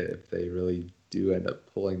idea if they really do end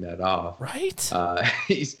up pulling that off. Right?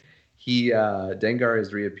 Dengar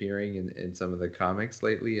is reappearing in some of the comics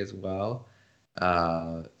lately as well.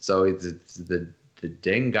 So it's the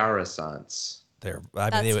Dengarissance.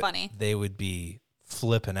 That's funny. They would be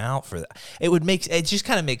flipping out for that. It just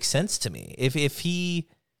kind of makes sense to me. If he,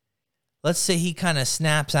 let's say he kind of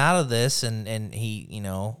snaps out of this and he,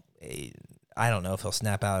 I don't know if he'll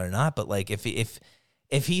snap out or not, but like if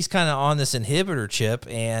he's kind of on this inhibitor chip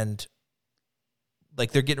and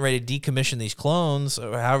like they're getting ready to decommission these clones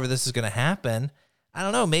or however this is going to happen, I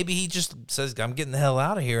don't know. Maybe he just says, I'm getting the hell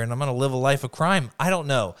out of here and I'm going to live a life of crime. I don't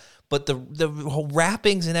know. But the whole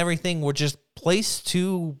wrappings and everything were just placed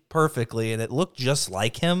too perfectly and it looked just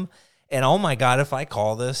like him. And oh my God, if I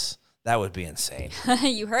call this, that would be insane.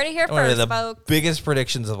 You heard it here One first, of the folks. biggest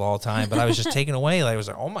predictions of all time, but I was just taken away. Like, I was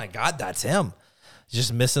like, oh my God, that's him.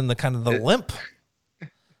 Just missing the kind of the limp.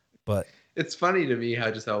 But it's funny to me how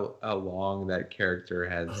long that character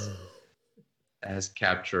has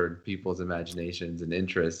captured people's imaginations and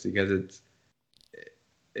interests, because it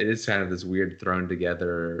is kind of this weird thrown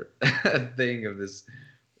together thing of this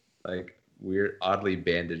like weird, oddly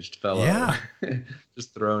bandaged fellow, yeah,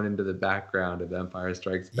 just thrown into the background of Empire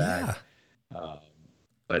Strikes Back. Yeah.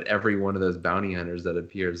 But every one of those bounty hunters that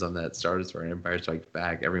appears on that Star Destroyer Empire Strikes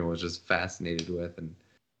Back, everyone was just fascinated with, and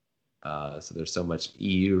so there's so much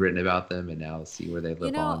EU written about them, and now see where they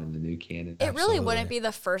live on in the new canon. It really wouldn't be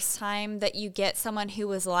the first time that you get someone who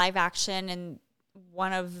was live action in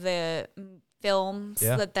one of the films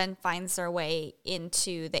that then finds their way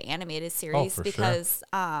into the animated series, because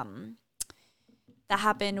that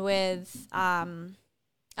happened with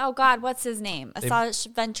oh God, what's his name?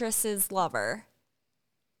 Asajj Ventress's lover.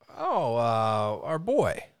 Oh, our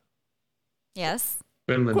boy. Yes.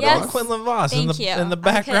 Quinlan Voss. Yes. Quinlan Voss in the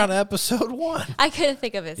background of episode 1. I couldn't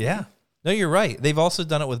think of his name. No, you're right. They've also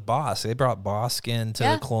done it with Bosk. They brought Bosk into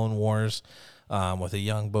the Clone Wars with a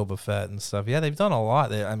young Boba Fett and stuff. Yeah, they've done a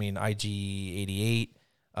lot. IG-88.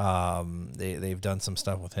 They've done some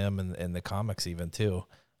stuff with him in the comics even too.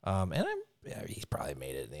 And he's probably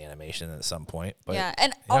made it in the animation at some point. But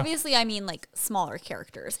obviously, I mean like smaller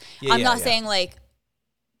characters. I'm not saying like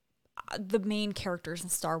the main characters in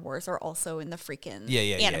Star Wars are also in the freaking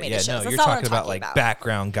animated shows. No, you're talking about like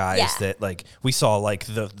background guys that like we saw like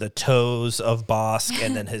the toes of Bosk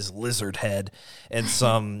and then his lizard head and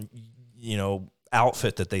some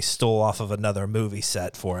outfit that they stole off of another movie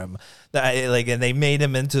set for him. And they made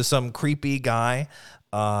him into some creepy guy,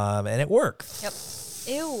 and it worked. Yep.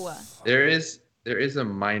 Ew. There is a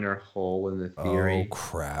minor hole in the theory. Oh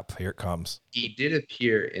crap! Here it comes. He did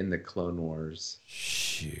appear in the Clone Wars.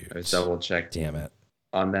 Shoot! I was double checked. Damn it!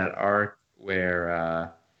 On that arc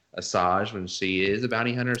where Asajj, when she is a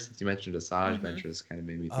bounty hunter, since you mentioned Asajj, Ventress kind of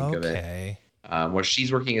made me think of it. Where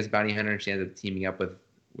she's working as a bounty hunter, and she ends up teaming up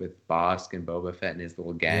with Bosk and Boba Fett and his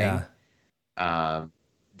little gang. Yeah.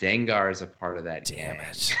 Dengar is a part of that. Damn gang.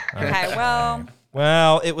 it! Okay,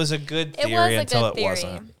 well, it was a good theory until it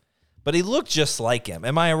wasn't. But he looked just like him.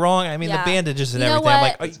 Am I wrong? I mean, Yeah. the bandages and You know everything. I'm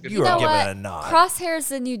like, what? oh, you are giving it a nod. Crosshair's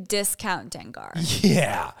the new discount Dengar.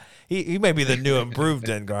 Yeah. He may be the new improved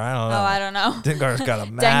Dengar. I don't know. Oh, I don't know. Dengar's got a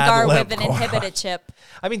mad Dengar lip with an going on. inhibited chip.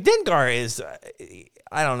 I mean, Dengar is,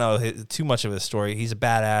 I don't know too much of his story. He's a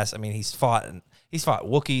badass. I mean, he's fought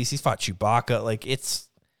Wookiees. He's fought Chewbacca. Like, he's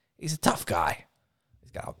a tough guy.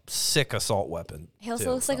 He's got a sick assault weapon. He also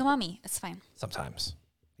too, looks like a mummy. It's fine. Sometimes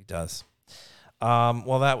he does.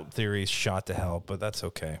 Well, that theory is shot to hell, but that's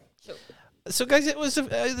okay. So, guys,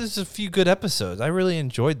 there's a few good episodes. I really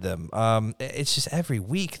enjoyed them. It's just every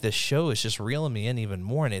week this show is just reeling me in even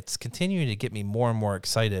more, and it's continuing to get me more and more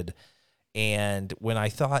excited. And when I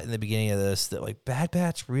thought in the beginning of this that like Bad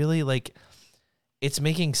Batch really like it's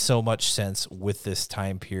making so much sense with this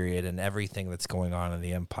time period and everything that's going on in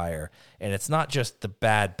the Empire, and it's not just the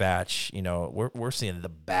Bad Batch. You know, we're seeing the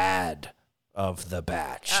bad of the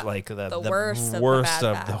batch, like the worst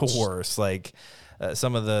of the worst, like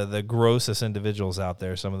some of the grossest individuals out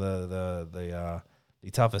there, some of the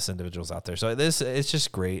toughest individuals out there. So it's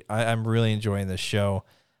just great. I'm really enjoying this show.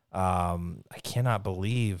 I cannot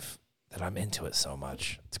believe that I'm into it so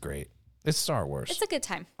much. It's great. It's Star Wars. It's a good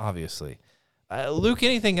time. Obviously. Luke,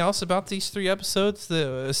 anything else about these 3 episodes that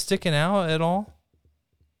was sticking out at all?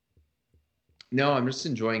 No, I'm just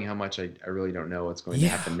enjoying how much I really don't know what's going to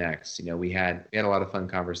happen next. You know, we had a lot of fun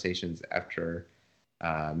conversations after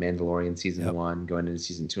Mandalorian season 1, going into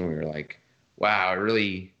season 2, and we were like, wow, I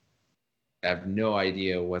really have no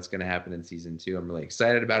idea what's going to happen in season 2. I'm really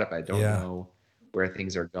excited about it, but I don't know where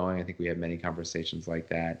things are going. I think we had many conversations like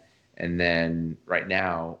that. And then right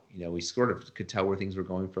now, you know, we sort of could tell where things were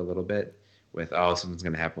going for a little bit with, something's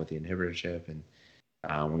going to happen with the inhibitor chip, and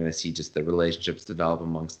we're going to see just the relationships develop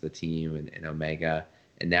amongst the team and Omega.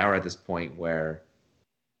 And now we're at this point where,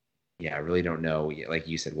 I really don't know. Like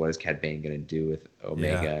you said, what is Cad Bane going to do with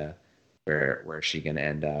Omega? Where is she going to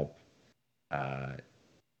end up?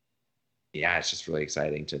 It's just really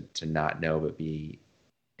exciting to not know but be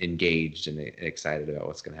engaged and excited about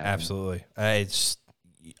what's going to happen. Absolutely.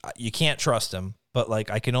 You can't trust him, but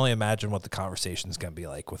like I can only imagine what the conversation is going to be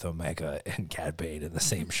like with Omega and Cad Bane in the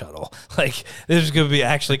same shuttle. Like this is going to be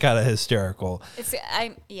actually kind of hysterical.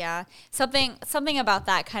 Something about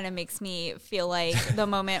that kind of makes me feel like the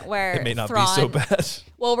moment where it may not Thrawn, be so bad.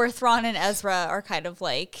 Well, where Thrawn and Ezra are kind of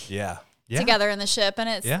like together in the ship, and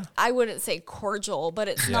it's I wouldn't say cordial, but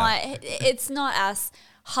it's not as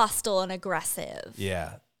hostile and aggressive.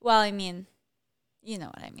 Yeah. Well, I mean, you know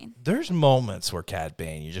what I mean. There's moments where Cad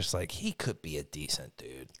Bane, you're just like, he could be a decent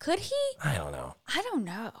dude. Could he? I don't know. I don't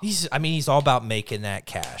know. He's all about making that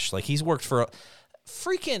cash. Like he's worked for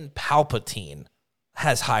freaking Palpatine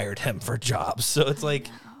has hired him for jobs. So it's like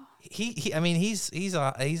he's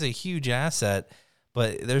a huge asset,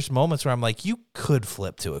 but there's moments where I'm like, you could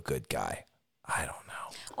flip to a good guy. I don't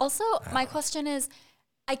know. Also, my question is,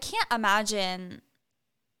 I can't imagine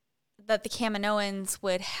that the Kaminoans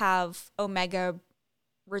would have Omega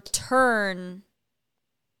return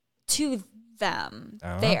to them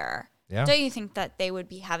there. Yeah. Don't you think that they would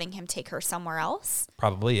be having him take her somewhere else?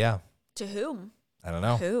 Probably, yeah. To whom? I don't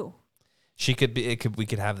know. Who? She could be. We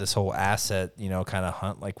could have this whole asset, kind of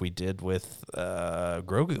hunt like we did with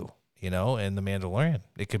Grogu, and the Mandalorian.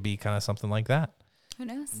 It could be kind of something like that. Who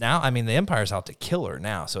knows? Now, the Empire's out to kill her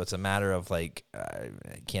now, so it's a matter of like,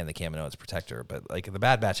 can the Kaminoans protect her? But like, the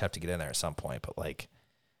Bad Batch have to get in there at some point. But like,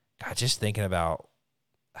 God, just thinking about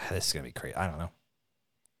this is gonna be crazy. I don't know.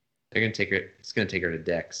 They're gonna take her. It's gonna take her to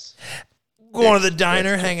Dex. Going to the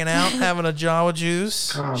diner, hanging out, having a Jawa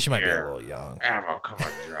juice. She might be a little young. Have a cup of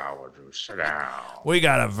Jawa juice. Sit down. We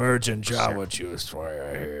got a virgin Jawa juice for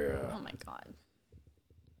you here. Oh my God.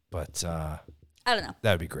 But I don't know.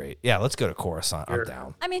 That would be great. Yeah, let's go to Coruscant. I'm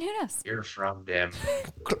down. I mean, who knows? You're from them.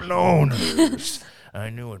 Cloners. I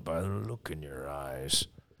knew it by the look in your eyes.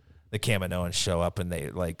 The Kaminoans show up and they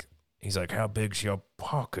like. He's like, "How big's your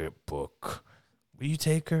pocketbook? Will you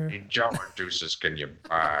take her?" How many Jawa juices can you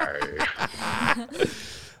buy?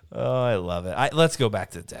 Oh, I love it. Let's go back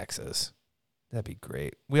to Texas. That'd be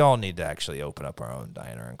great. We all need to actually open up our own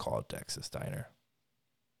diner and call it Texas Diner.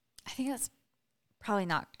 I think that's probably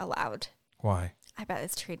not allowed. Why? I bet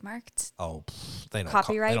it's trademarked. Oh, they don't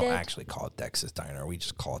Copyrighted? They don't actually call it Texas Diner. We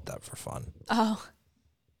just call it that for fun. Oh.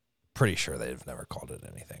 Pretty sure they've never called it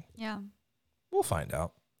anything. Yeah. We'll find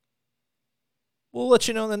out. We'll let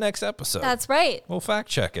you know in the next episode. That's right. We'll fact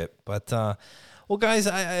check it. But, well, guys,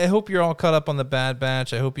 I hope you're all caught up on the Bad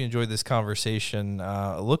Batch. I hope you enjoyed this conversation.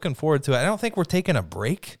 Looking forward to it. I don't think we're taking a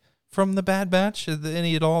break from the Bad Batch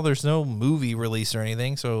any at all. There's no movie release or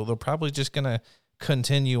anything, so they're probably just going to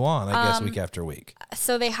continue on, I guess, week after week.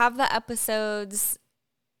 So they have the episodes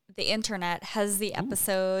the internet has the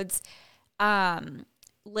episodes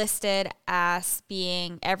listed as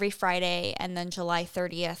being every Friday, and then July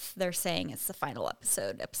 30th, they're saying it's the final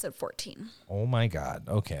episode 14. Oh my God.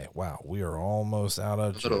 Okay. Wow. We are almost out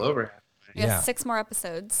of A little over. We have Yeah. 6 more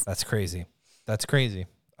episodes. That's crazy. That's crazy.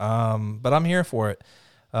 But I'm here for it.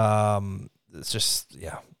 It's just,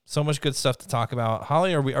 yeah, so much good stuff to talk about.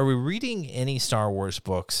 Holly, are we reading any Star Wars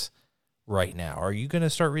books right now? Are you going to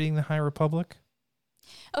start reading the High Republic?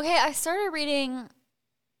 Okay, I started reading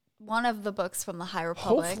one of the books from the High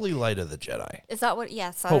Republic. Hopefully Light of the Jedi. Is that what?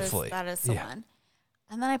 Yes, Hopefully. that is the Yeah. one.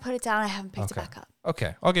 And then I put it down. I haven't picked Okay. it back up.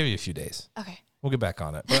 Okay. I'll give you a few days. Okay. We'll get back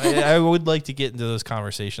on it. But I would like to get into those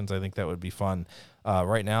conversations. I think that would be fun.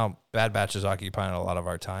 Right now, Bad Batch is occupying a lot of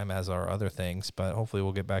our time, as are other things, but hopefully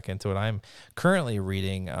we'll get back into it. I'm currently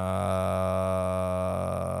reading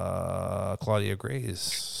Claudia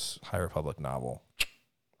Gray's High Republic novel.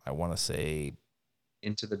 I want to say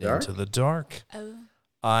Into the Dark. Into the Dark. Oh.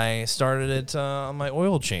 I started it on my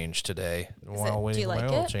oil change today while do waiting you for my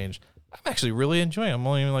like oil it? change. I'm actually really enjoying it. I'm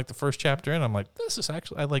only in like the first chapter in. I'm like, this is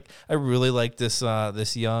actually, I really like this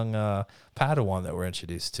this young Padawan that we're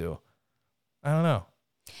introduced to. I don't know.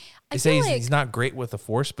 They say he's not great with the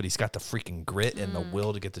Force, but he's got the freaking grit and the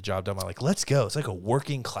will to get the job done. I'm like, let's go. It's like a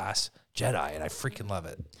working class Jedi, and I freaking love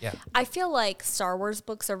it. Yeah. I feel like Star Wars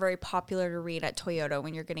books are very popular to read at Toyota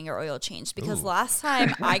when you're getting your oil changed. Because last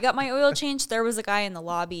time I got my oil changed, there was a guy in the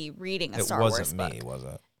lobby reading a Star Wars book. It wasn't me, was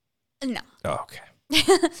it? No. Oh,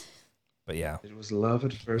 okay. But yeah. It was love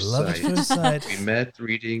at first Love at sight. first sight. We met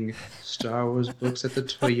reading Star Wars books at the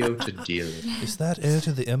Toyota dealer. Is that heir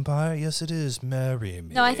to the Empire? Yes, it is. Marry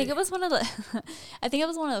me. No, I think it was one of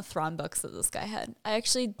the Thrawn books that this guy had. I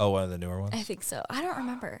actually, Oh, one of the newer ones? I think so. I don't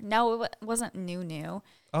remember. No, it wasn't new. Oh,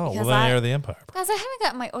 well, because then heir of the Empire. Guys, I haven't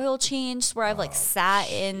gotten my oil changed where I've like sat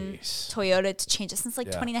in jeez. Toyota to change it since like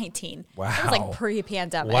Yeah. 2019. Wow. It was like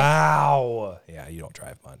pre-pandemic. Wow. Yeah, you don't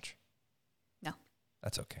drive much. No.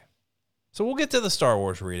 That's okay. So we'll get to the Star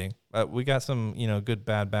Wars reading. We got some, good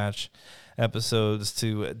Bad Batch episodes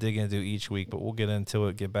to dig into each week, but we'll get into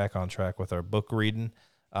it, get back on track with our book reading.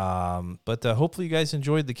 But hopefully you guys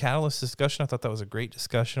enjoyed the Catalyst discussion. I thought that was a great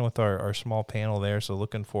discussion with our small panel there. So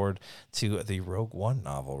looking forward to the Rogue One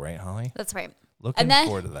novel, right, Holly? That's right. Looking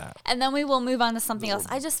forward to that. And then we will move on to something else.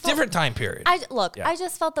 I just felt, Different time period. I Yeah.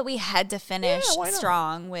 just felt that we had to finish why not?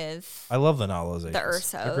 strong with I love the novelizations.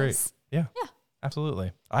 the They're great. Ursos. Yeah. Yeah.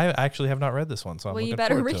 Absolutely. I actually have not read this one, so I'm Well, looking you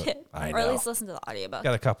better forward read to it, I or at know. least listen to the audiobook.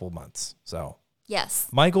 Got a couple months, so. Yes.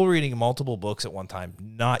 Michael reading multiple books at one time,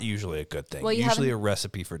 not usually a good thing. Well, you Usually a haven't-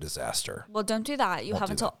 recipe for disaster. Well, don't do that. You Won't have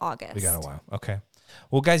do until that. August. We got a while. Okay.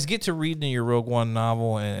 Well, guys, get to reading your Rogue One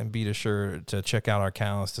novel and be sure to check out our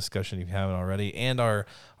Catalyst discussion if you haven't already, and our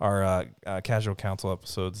Casual Council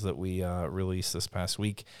episodes that we released this past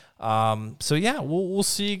week. So yeah, we'll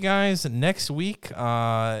see you guys next week,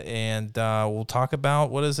 and we'll talk about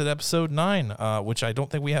episode 9, which I don't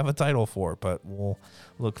think we have a title for, but we'll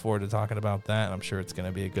look forward to talking about that. And I'm sure it's going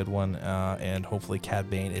to be a good one, and hopefully Cad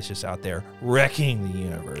Bane is just out there wrecking the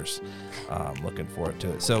universe. Looking forward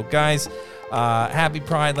to it. So guys, happy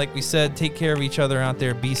Pride, like we said. Take care of each other out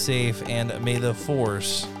there. Be safe, and may the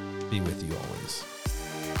Force be with you always.